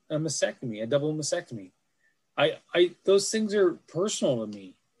had a mastectomy, a double mastectomy. Those things are personal to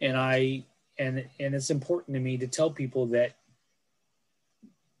me, and it's important to me to tell people that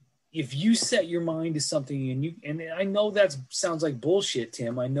if you set your mind to something and I know that sounds like bullshit,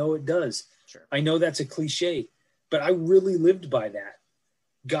 Tim. I know it does. Sure. I know that's a cliche, but I really lived by that.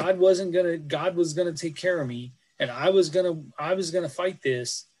 God was gonna take care of me, and I was gonna fight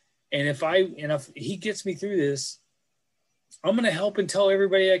this. And if he gets me through this, I'm gonna help and tell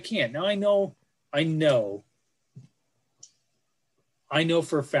everybody I can. Now I know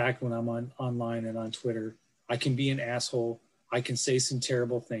for a fact when I'm online and on Twitter, I can be an asshole. I can say some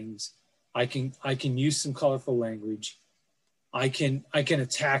terrible things. I can use some colorful language. I can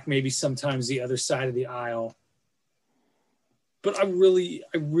attack maybe sometimes the other side of the aisle. But I really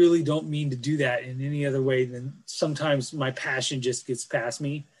don't mean to do that in any other way than sometimes my passion just gets past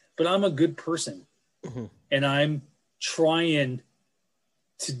me. But I'm a good person. Mm-hmm. And I'm trying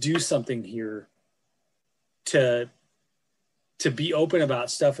to do something here to be open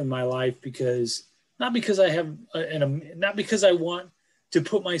about stuff in my life, because not because I want to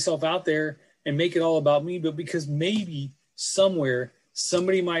put myself out there and make it all about me, but because maybe somewhere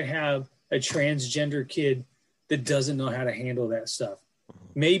somebody might have a transgender kid that doesn't know how to handle that stuff.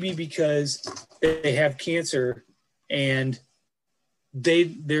 Maybe because they have cancer and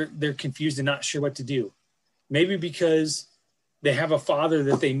they're confused and not sure what to do. Maybe because they have a father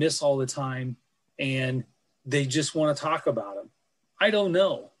that they miss all the time and they just want to talk about him. I don't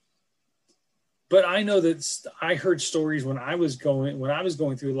know. But I know that I heard stories when I was going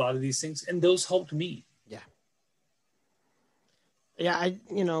through a lot of these things, and those helped me. Yeah. Yeah.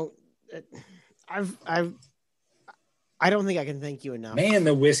 I don't think I can thank you enough. Man,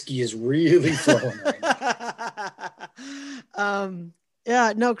 the whiskey is really flowing right now.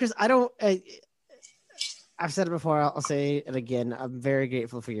 Yeah, no, Chris, I've said it before. I'll say it again. I'm very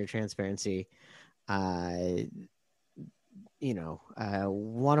grateful for your transparency. One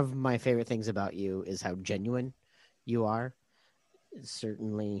of my favorite things about you is how genuine you are.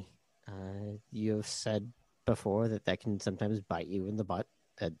 Certainly, you have said before that can sometimes bite you in the butt,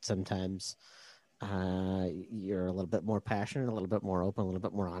 that sometimes you're a little bit more passionate, a little bit more open, a little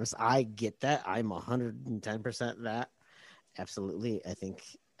bit more honest. I get that. I'm 110% that. Absolutely. I think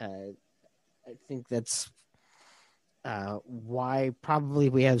that's why probably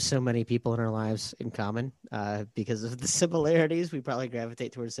we have so many people in our lives in common, because of the similarities. We probably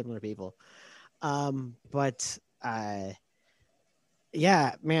gravitate towards similar people.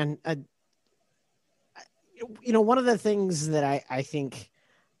 Yeah, man, one of the things that I think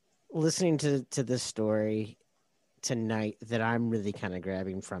listening to this story tonight that I'm really kind of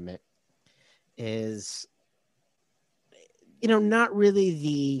grabbing from it is, not really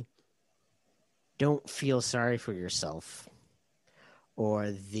the don't feel sorry for yourself or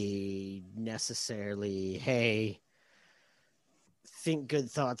the necessarily, hey, think good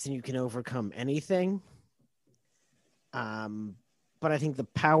thoughts and you can overcome anything. But I think the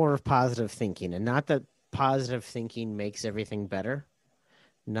power of positive thinking, and not that positive thinking makes everything better,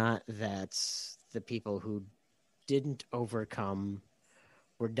 not that the people who didn't overcome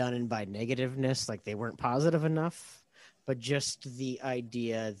were done in by negativeness, like they weren't positive enough, but just the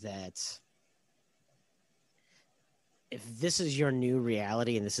idea that if this is your new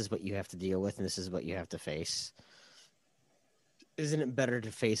reality and this is what you have to deal with and this is what you have to face, isn't it better to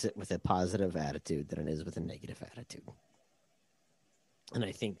face it with a positive attitude than it is with a negative attitude? And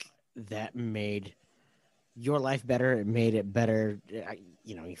I think that made your life better. It made it better.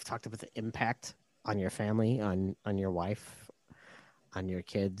 You've talked about the impact on your family, on your wife, on your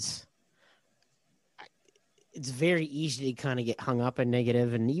kids. It's very easy to kind of get hung up in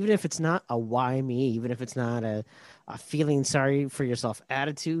negative. And even if it's not a why me, even if it's not a feeling sorry for yourself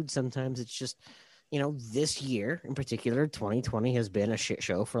attitude, sometimes it's just, this year in particular, 2020 has been a shit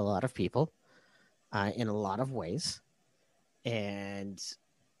show for a lot of people in a lot of ways. And,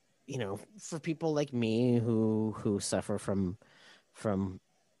 for people like me who suffer from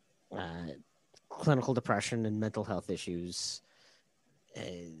clinical depression and mental health issues,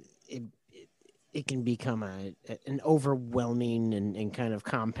 it can become an overwhelming and kind of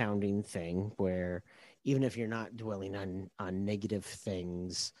compounding thing where even if you're not dwelling on negative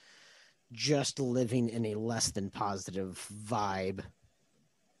things, just living in a less than positive vibe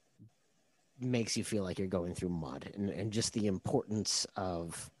makes you feel like you're going through mud, and just the importance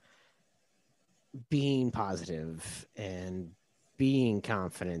of being positive and being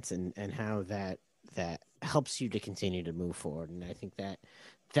confident and how that helps you to continue to move forward. And I think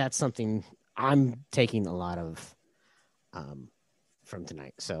that's something I'm taking a lot of from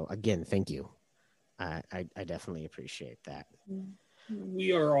tonight. So again, thank you. I definitely appreciate that.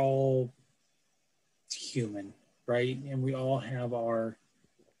 We are all human, right? And we all have our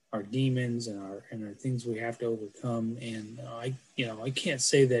demons and our things we have to overcome. And I can't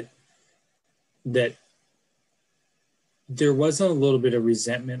say that there wasn't a little bit of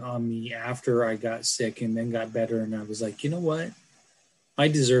resentment on me after I got sick and then got better. And I was like, you know what? I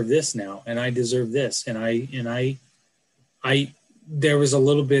deserve this now, and I deserve this. And I there was a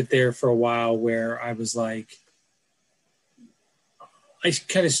little bit there for a while where I was like, I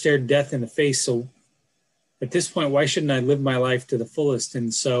kind of stared death in the face. So at this point, why shouldn't I live my life to the fullest?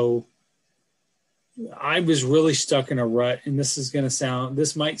 And so I was really stuck in a rut. And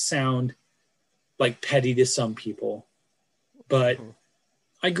this might sound like petty to some people, but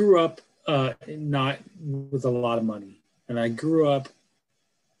I grew up not with a lot of money. And I grew up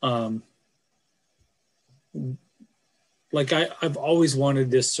like I've always wanted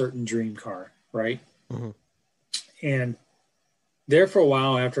this certain dream car, right? Mm-hmm. And there for a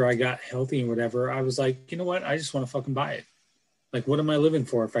while after I got healthy and whatever, I was like, you know what? I just want to fucking buy it. Like, what am I living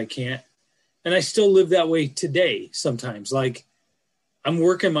for if I can't? And I still live that way today sometimes. Like, I'm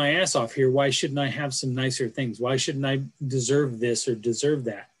working my ass off here. Why shouldn't I have some nicer things? Why shouldn't I deserve this or deserve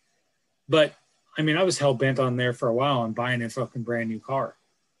that? But I mean, I was hell bent on there for a while on buying a fucking brand new car.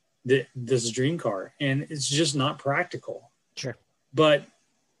 this dream car, and it's just not practical. Sure. But,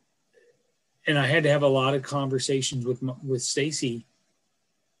 and I had to have a lot of conversations with Stacy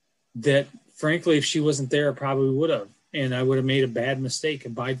that, frankly, if she wasn't there, I probably would have. And I would have made a bad mistake, a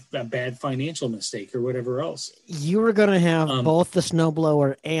bad financial mistake or whatever else. You were going to have both the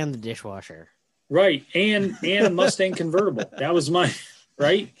snowblower and the dishwasher. Right. And a Mustang convertible. That was my,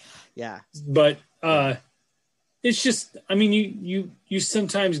 right? Yeah. But it's just, I mean, you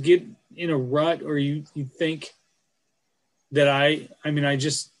sometimes get in a rut, or you think that I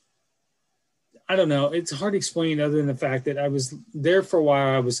don't know. It's hard to explain other than the fact that I was there for a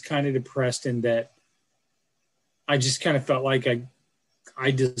while. I was kind of depressed, in that I just kind of felt like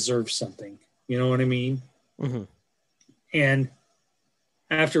I deserved something. You know what I mean? Mm-hmm. And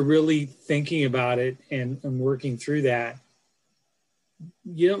after really thinking about it and working through that,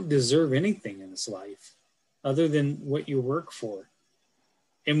 you don't deserve anything in this life other than what you work for.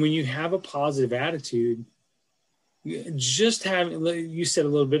 And when you have a positive attitude, just having, you said a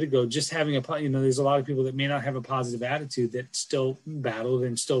little bit ago, just having there's a lot of people that may not have a positive attitude that still battled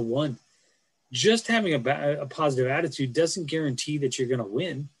and still won. Just having a positive attitude doesn't guarantee that you're going to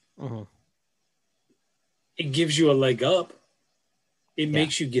win. Mm-hmm. It gives you a leg up. It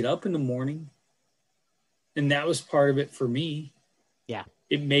makes you get up in the morning. And that was part of it for me. Yeah.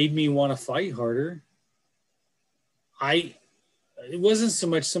 It made me want to fight harder. It wasn't so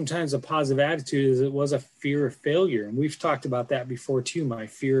much sometimes a positive attitude as it was a fear of failure. And we've talked about that before too, my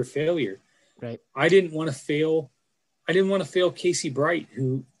fear of failure. Right. I didn't want to fail. I didn't want to fail Casey Bright,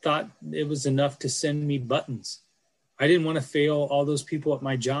 who thought it was enough to send me buttons. I didn't want to fail all those people at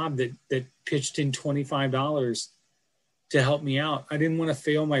my job that pitched in $25 to help me out. I didn't want to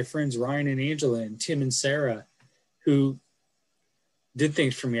fail my friends Ryan and Angela and Tim and Sarah, who did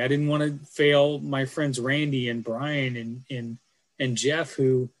things for me. I didn't want to fail my friends Randy and Brian and Jeff,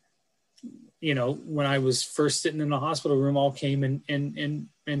 who, when I was first sitting in the hospital room, all came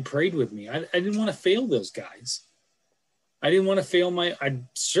and prayed with me. I didn't want to fail those guys. I didn't want to fail I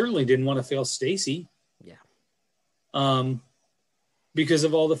certainly didn't want to fail Stacy. Yeah. Because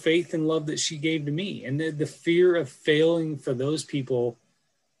of all the faith and love that she gave to me. And the fear of failing for those people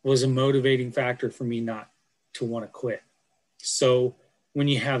was a motivating factor for me not to want to quit. So when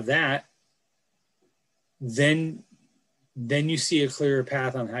you have that, then you see a clearer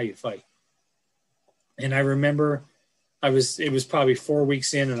path on how you fight. And I remember it was probably 4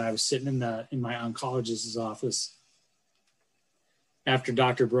 weeks in, and I was sitting in my oncologist's office after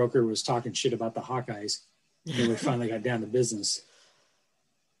Dr. Broker was talking shit about the Hawkeyes, and we finally got down to business.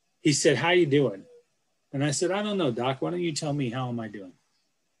 He said, "How you doing?" And I said, "I don't know, Doc. Why don't you tell me, how am I doing?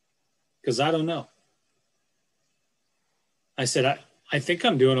 Because I don't know." I said, I think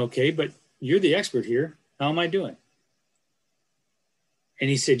I'm doing okay, but you're the expert here. How am I doing? And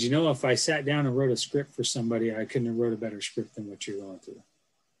he said, if I sat down and wrote a script for somebody, I couldn't have wrote a better script than what you're going through.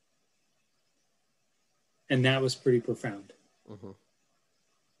 And that was pretty profound. Mm-hmm.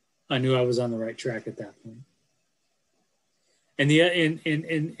 I knew I was on the right track at that point. And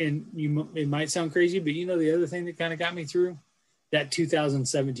it might sound crazy, but the other thing that kind of got me through, that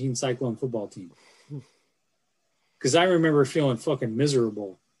 2017 Cyclone football team. Because I remember feeling fucking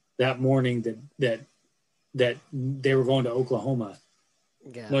miserable that morning that they were going to Oklahoma.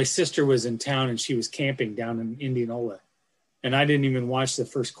 Yeah. My sister was in town and she was camping down in Indianola. And I didn't even watch the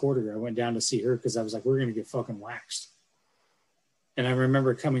first quarter. I went down to see her because I was like, we're going to get fucking waxed. And I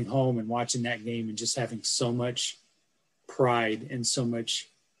remember coming home and watching that game and just having so much pride and so much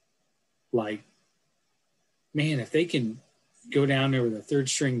like, man, if they can go down there with a third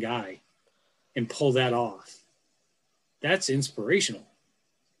string guy and pull that off, that's inspirational.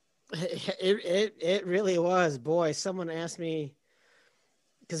 It really was. Boy, someone asked me,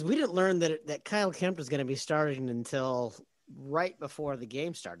 because we didn't learn that Kyle Kemp was going to be starting until right before the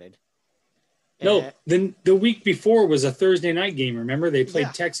game started. No, then the week before was a Thursday night game. Remember, they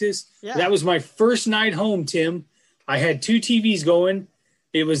played Texas. Yeah. That was my first night home, Tim. I had two TVs going.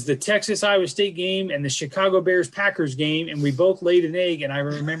 It was the Texas Iowa State game and the Chicago Bears Packers game, and we both laid an egg. And I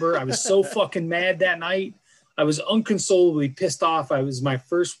remember I was so fucking mad that night. I was unconsolably pissed off. It was my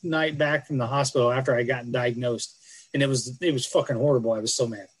first night back from the hospital after I gotten diagnosed, and it was fucking horrible. I was so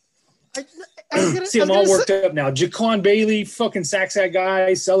mad. See, I'm all worked up now. Jaquan Bailey fucking sacks that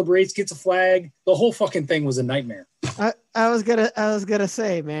guy, celebrates, gets a flag. The whole fucking thing was a nightmare. I was gonna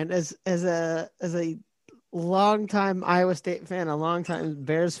say, man, as a longtime Iowa State fan, a longtime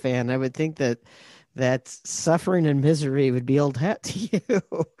Bears fan, I would think that suffering and misery would be old hat to you.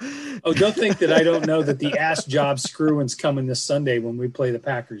 Oh, don't think that I don't know that the ass job screwing's coming this Sunday when we play the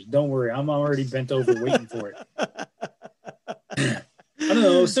Packers. Don't worry, I'm already bent over waiting for it. I don't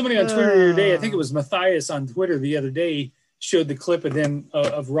don't know. Somebody on Twitter the other day, I think it was Matthias on Twitter the other day, showed the clip of them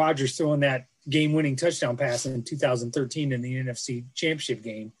of Rodgers throwing that game-winning touchdown pass in 2013 in the NFC Championship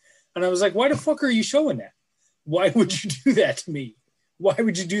game. And I was like, why the fuck are you showing that? Why would you do that to me? Why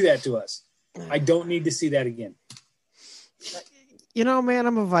would you do that to us? I don't need to see that again. You know, man,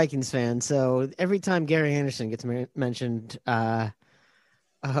 I'm a Vikings fan, so every time Gary Anderson gets mentioned,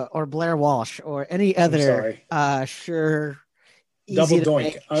 or Blair Walsh, or any other, sure, double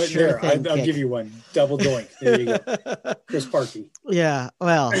doink. I'll give you one. Double doink. There you go. Chris Parkey. Yeah.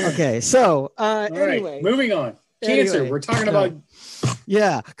 Well, okay. So, anyway, right, moving on. Cancer. Anyway, we're talking about.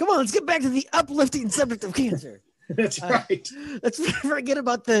 Yeah. Come on. Let's get back to the uplifting subject of cancer. That's right. Let's forget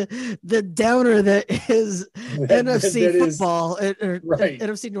about the downer that is NFC football or right.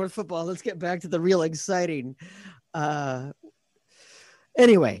 NFC North football. Let's get back to the real exciting.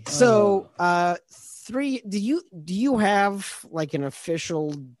 Anyway, so 3. Do you have like an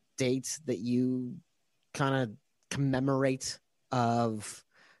official date that you kind of commemorate of?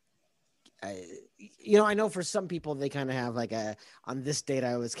 I know for some people they kind of have like on this date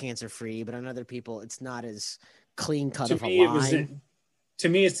I was cancer free, but on other people it's not as clean cut of a line. To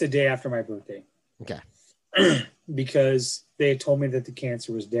me, it's the day after my birthday. Okay. Because they had told me that the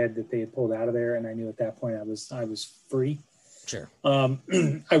cancer was dead, that they had pulled out of there, and I knew at that point I was free. Sure.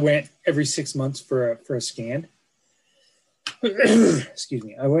 I went every 6 months for a scan. Excuse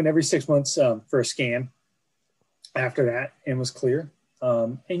me. I went every 6 months for a scan after that and was clear.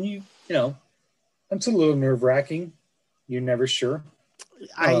 And you know, it's a little nerve wracking. You're never sure.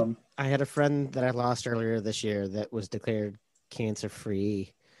 I had a friend that I lost earlier this year that was declared cancer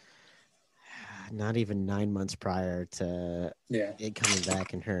free not even 9 months prior to it coming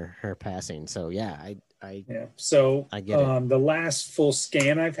back and her passing. So I get it. The last full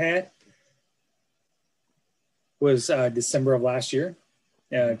scan I've had was December of last year,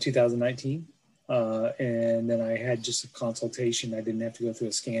 2019. And then I had just a consultation. I didn't have to go through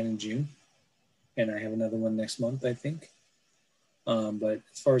a scan in June, and I have another one next month, I think. But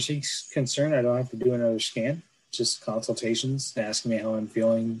as far as he's concerned, I don't have to do another scan, just consultations, asking me how I'm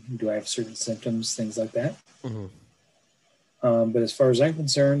feeling. Do I have certain symptoms, things like that. Mm-hmm. But as far as I'm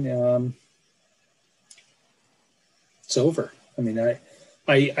concerned, it's over. I mean, I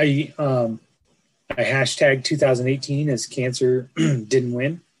hashtag 2018 as cancer didn't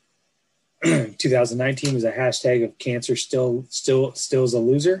win. 2019 was a hashtag of cancer still is a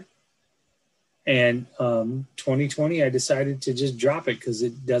loser. And 2020, I decided to just drop it because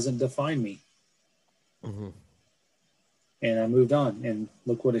it doesn't define me. Mm-hmm. And I moved on. And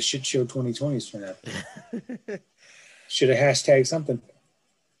look what a shit show 2020 is turned out. Should have hashtagged something.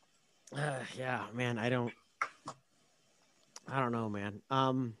 Yeah, man. I don't know, man.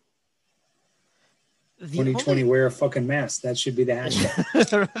 2020, wear a fucking mask. That should be the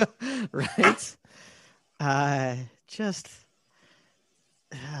hashtag. Right.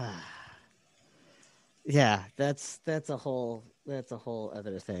 Yeah, that's a whole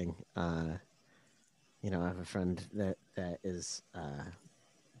other thing. I have a friend that is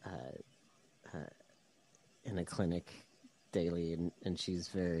in a clinic daily, and she's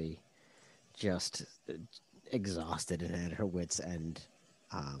very just exhausted and at her wit's end.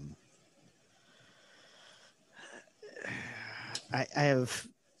 I have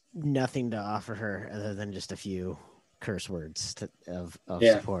nothing to offer her other than just a few curse words of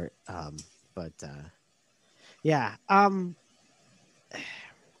support. I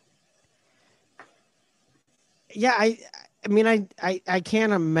mean, I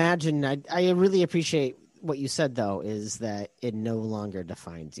can't imagine. I really appreciate what you said, though, is that it no longer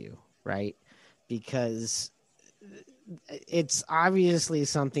defines you, right? Because it's obviously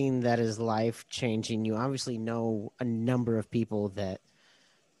something that is life-changing. You obviously know a number of people that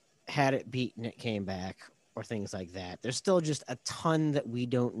had it beat and it came back, or things like that. There's still just a ton that we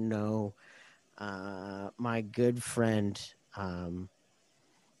don't know. My good friend,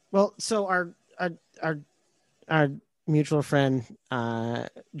 so our mutual friend,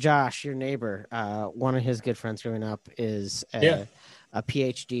 Josh, your neighbor, one of his good friends growing up is a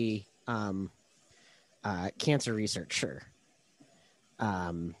PhD cancer researcher,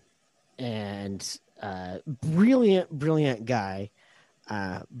 and brilliant guy,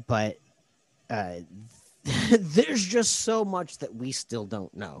 but there's just so much that we still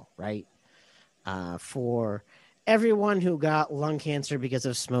don't know, right? For everyone who got lung cancer because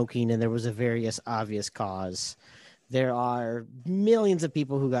of smoking and there was a various obvious cause, there are millions of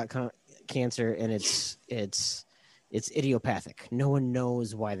people who got cancer and it's idiopathic. No one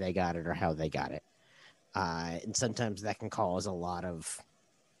knows why they got it or how they got it. And sometimes that can cause a lot of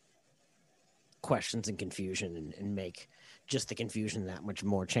questions and confusion and make just the confusion that much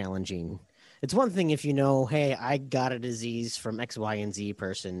more challenging. It's one thing if you know, hey, I got a disease from X, Y, and Z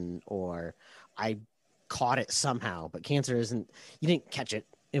person, or I caught it somehow, but cancer isn't, you didn't catch it.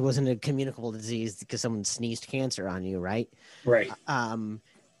 It wasn't a communicable disease because someone sneezed cancer on you, right? Right.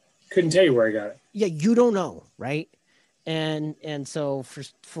 Couldn't tell you where I got it. Yeah, you don't know, right? And so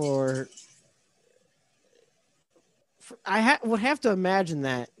for I would have to imagine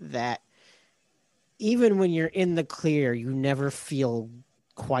that even when you're in the clear, you never feel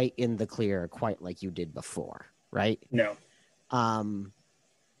quite in the clear, quite like you did before, right? No.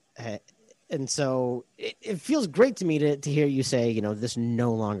 And so it feels great to me to hear you say, this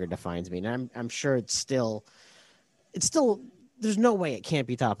no longer defines me. And I'm sure it's still, there's no way it can't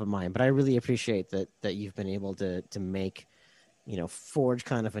be top of mind, but I really appreciate that you've been able to make, forge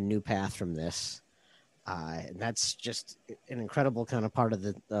kind of a new path from this. And that's just an incredible kind of part of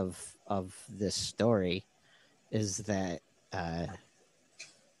this story is that,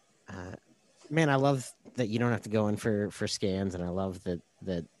 man, I love that you don't have to go in for scans. And I love that,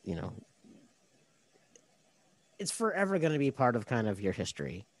 it's forever going to be part of kind of your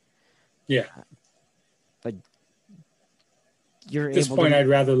history. Yeah. But you're at this point, I'd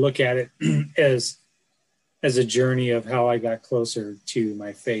rather look at it as a journey of how I got closer to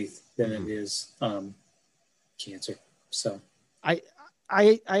my faith than it is cancer. So I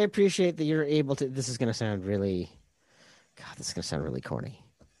appreciate that you're able to, this is going to sound really corny.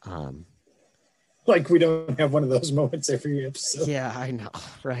 Like we don't have one of those moments every episode. Yeah, I know.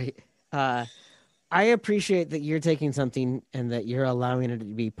 Right. I appreciate that you're taking something and that you're allowing it to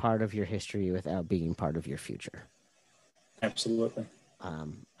be part of your history without being part of your future. Absolutely.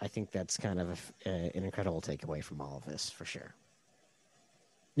 I think that's kind of an incredible takeaway from all of this, for sure.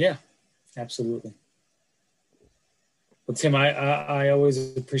 Yeah, absolutely. Well, Tim, I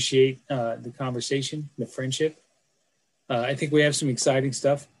always appreciate the conversation, the friendship. I think we have some exciting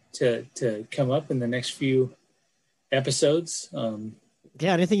stuff to come up in the next few episodes.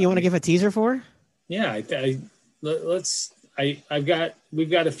 Yeah, anything you want to give a teaser for? Yeah, we've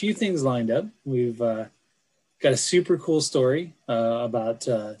got a few things lined up. We've got a super cool story about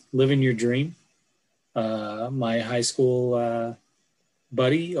living your dream. My high school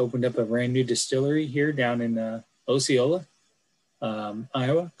buddy opened up a brand new distillery here down in Osceola,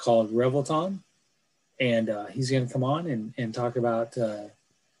 Iowa, called Revelton, and he's going to come on and talk about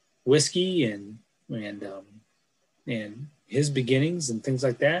whiskey and his beginnings and things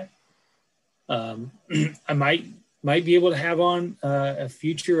like that. I might be able to have on a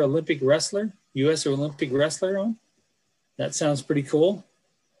future Olympic wrestler, U.S. Olympic wrestler on. That sounds pretty cool.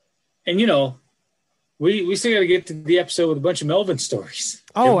 And, we still got to get to the episode with a bunch of Melvin stories.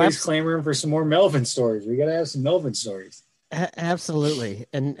 Oh, everybody's clamoring for some more Melvin stories. We got to have some Melvin stories. Absolutely.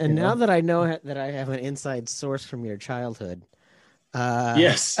 And now that I know that I have an inside source from your childhood.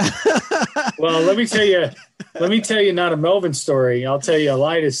 Yes. Well, let me tell you not a Melvin story. I'll tell you a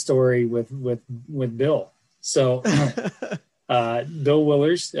lightest story with Bill. So Bill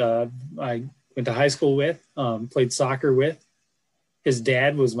Willers, I went to high school with, played soccer with. His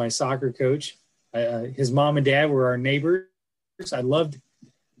dad was my soccer coach. His mom and dad were our neighbors. I loved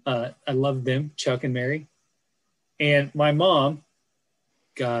them, Chuck and Mary. And my mom,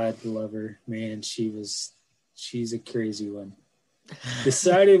 God love her, man, she's a crazy one.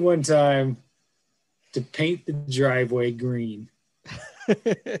 Decided one time to paint the driveway green.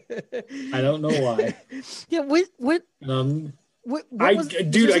 I don't know why. Yeah, what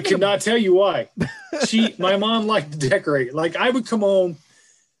I cannot tell you why. My mom liked to decorate. Like I would come home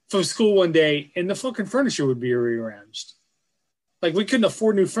from school one day and the fucking furniture would be rearranged. Like we couldn't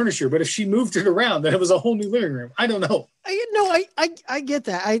afford new furniture, but if she moved it around, then it was a whole new living room. I don't know. I get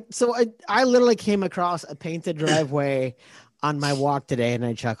that. I literally came across a painted driveway on my walk today, and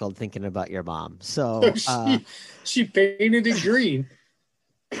I chuckled thinking about your mom. So she painted it green.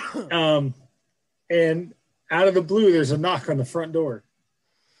 And out of the blue, there's a knock on the front door.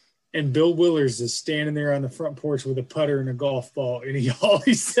 And Bill Willers is standing there on the front porch with a putter and a golf ball. And all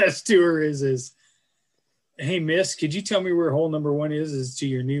he says to her is, "Hey, miss, could you tell me where hole number 1 is to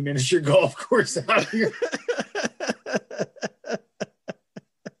your new miniature golf course out here?"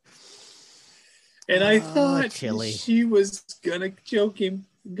 And I thought she was going to choke him.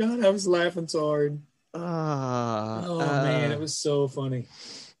 God, I was laughing so hard. Man, it was so funny.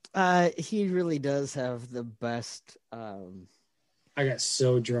 He really does have the best. I got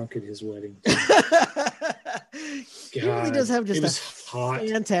so drunk at his wedding. He really does have just a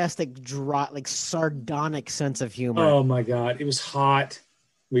fantastic, sardonic sense of humor. Oh my God, it was hot.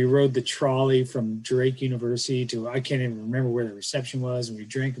 We rode the trolley from Drake University to, I can't even remember where the reception was, and we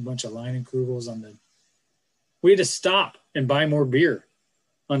drank a bunch of Leinenkugels we had to stop and buy more beer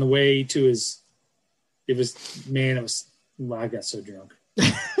on the way to his. I got so drunk.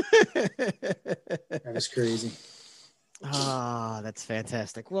 That was crazy. Oh, that's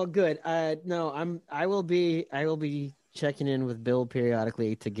fantastic. Well, good. No, I will be checking in with Bill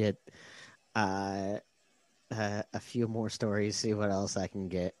periodically to get a few more stories, see what else I can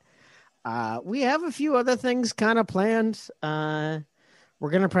get. We have a few other things kind of planned. We're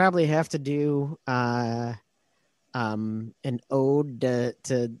gonna probably have to do an ode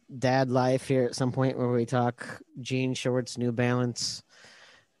to dad life here at some point, where we talk jean shorts, New Balance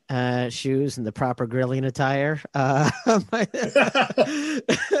shoes, and the proper grilling attire. That's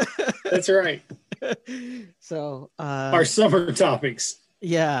right. So our summer topics.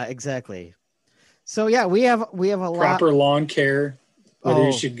 Yeah, exactly. So yeah, we have a proper lawn care, whether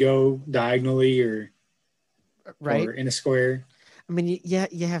you should go diagonally or in a square. I mean,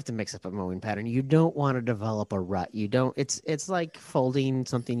 you have to mix up a mowing pattern. You don't want to develop a rut. You don't. It's like folding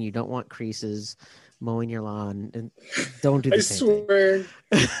something. You don't want creases. Mowing your lawn, and don't do the same thing.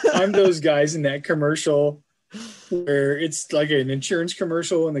 I swear, I'm those guys in that commercial where it's like an insurance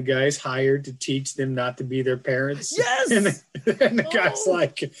commercial, and the guy's hired to teach them not to be their parents. Yes, and the guy's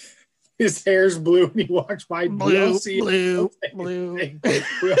like, his hair's blue, and he walks by. We all see it. We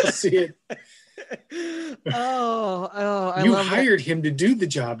all see it. You hired him to do the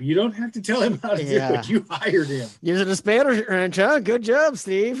job. You don't have to tell him how to do it. You hired him. Using a Spanish wrench, huh? Good job,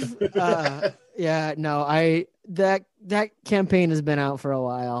 Steve. That campaign has been out for a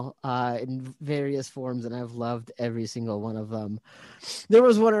while in various forms, and I've loved every single one of them. There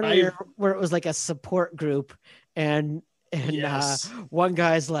was one earlier where it was like a support group, and one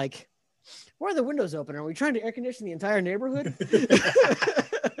guy's like, "Why are the windows open? Are we trying to air condition the entire neighborhood?"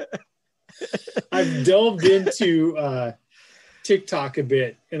 I've delved into TikTok a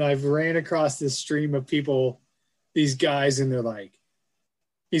bit, and I've ran across this stream of people, these guys, and they're like,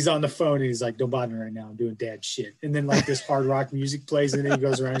 he's on the phone and he's like, "Don't bother me right now, I'm doing dad shit." And then like this hard rock music plays, and then he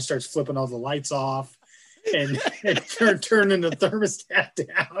goes around and starts flipping all the lights off and turning the thermostat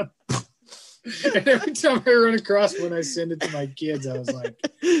down. And every time I run across one, I send it to my kids. I was like,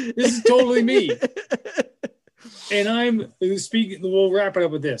 this is totally me. And we'll wrap it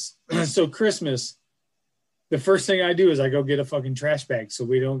up with this. So Christmas, the first thing I do is I go get a fucking trash bag so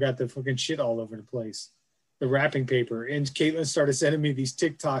we don't got the fucking shit all over the place. The wrapping paper. And Caitlin started sending me these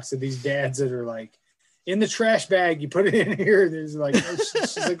TikToks of these dads that are like, in the trash bag, you put it in here. There's like,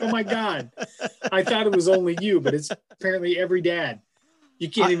 she's like, "Oh my God. I thought it was only you, but it's apparently every dad. You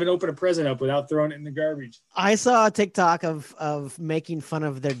can't even open a present up without throwing it in the garbage." I saw a TikTok of making fun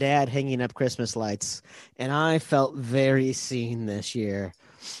of their dad hanging up Christmas lights, and I felt very seen this year.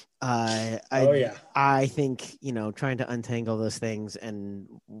 I think, trying to untangle those things and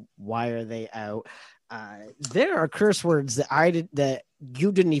why are they out? There are curse words that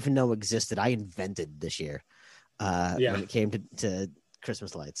you didn't even know existed. I invented this year when it came to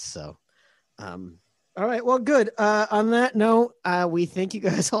Christmas lights. So, all right. Well, good. On that note, we thank you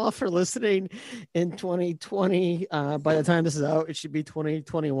guys all for listening in 2020. By the time this is out, it should be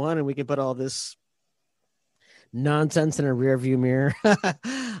 2021, and we can put all this nonsense in a rear view mirror.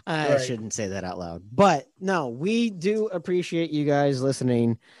 I shouldn't say that out loud, but no, we do appreciate you guys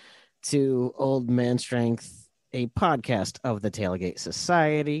listening to Old Man Strength, a podcast of the Tailgate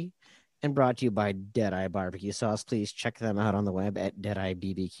Society, and brought to you by Deadeye Barbecue Sauce. Please check them out on the web at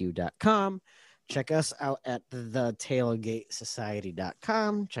deadeyebbq.com. Check us out at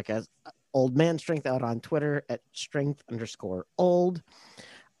thetailgatesociety.com. Check out Old Man Strength out on Twitter at strength_old.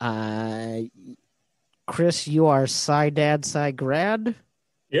 Chris, you are Dad, Grad.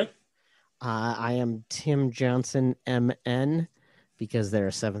 Yep. I am Tim Johnson, MN, because there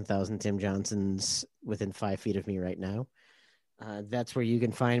are 7,000 Tim Johnsons within 5 feet of me right now. That's where you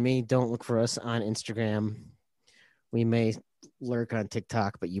can find me. Don't look for us on Instagram. We may lurk on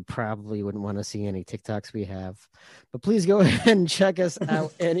TikTok, but you probably wouldn't want to see any TikToks we have. But please go ahead and check us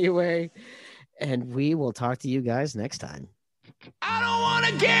out anyway. And we will talk to you guys next time. I don't want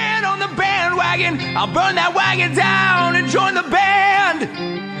to get on the bandwagon. I'll burn that wagon down and join the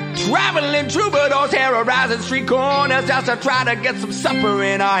band. Traveling troubadours, terrorizing street corners just to try to get some supper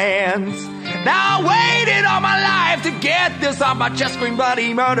in our hands. Now I waited all my life to get this off my chest, scream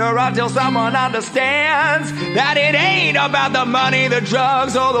bloody murder until someone understands that it ain't about the money, the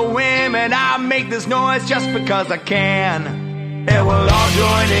drugs, or the women. I make this noise just because I can. And we'll all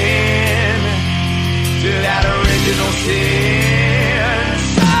join in to that original sin.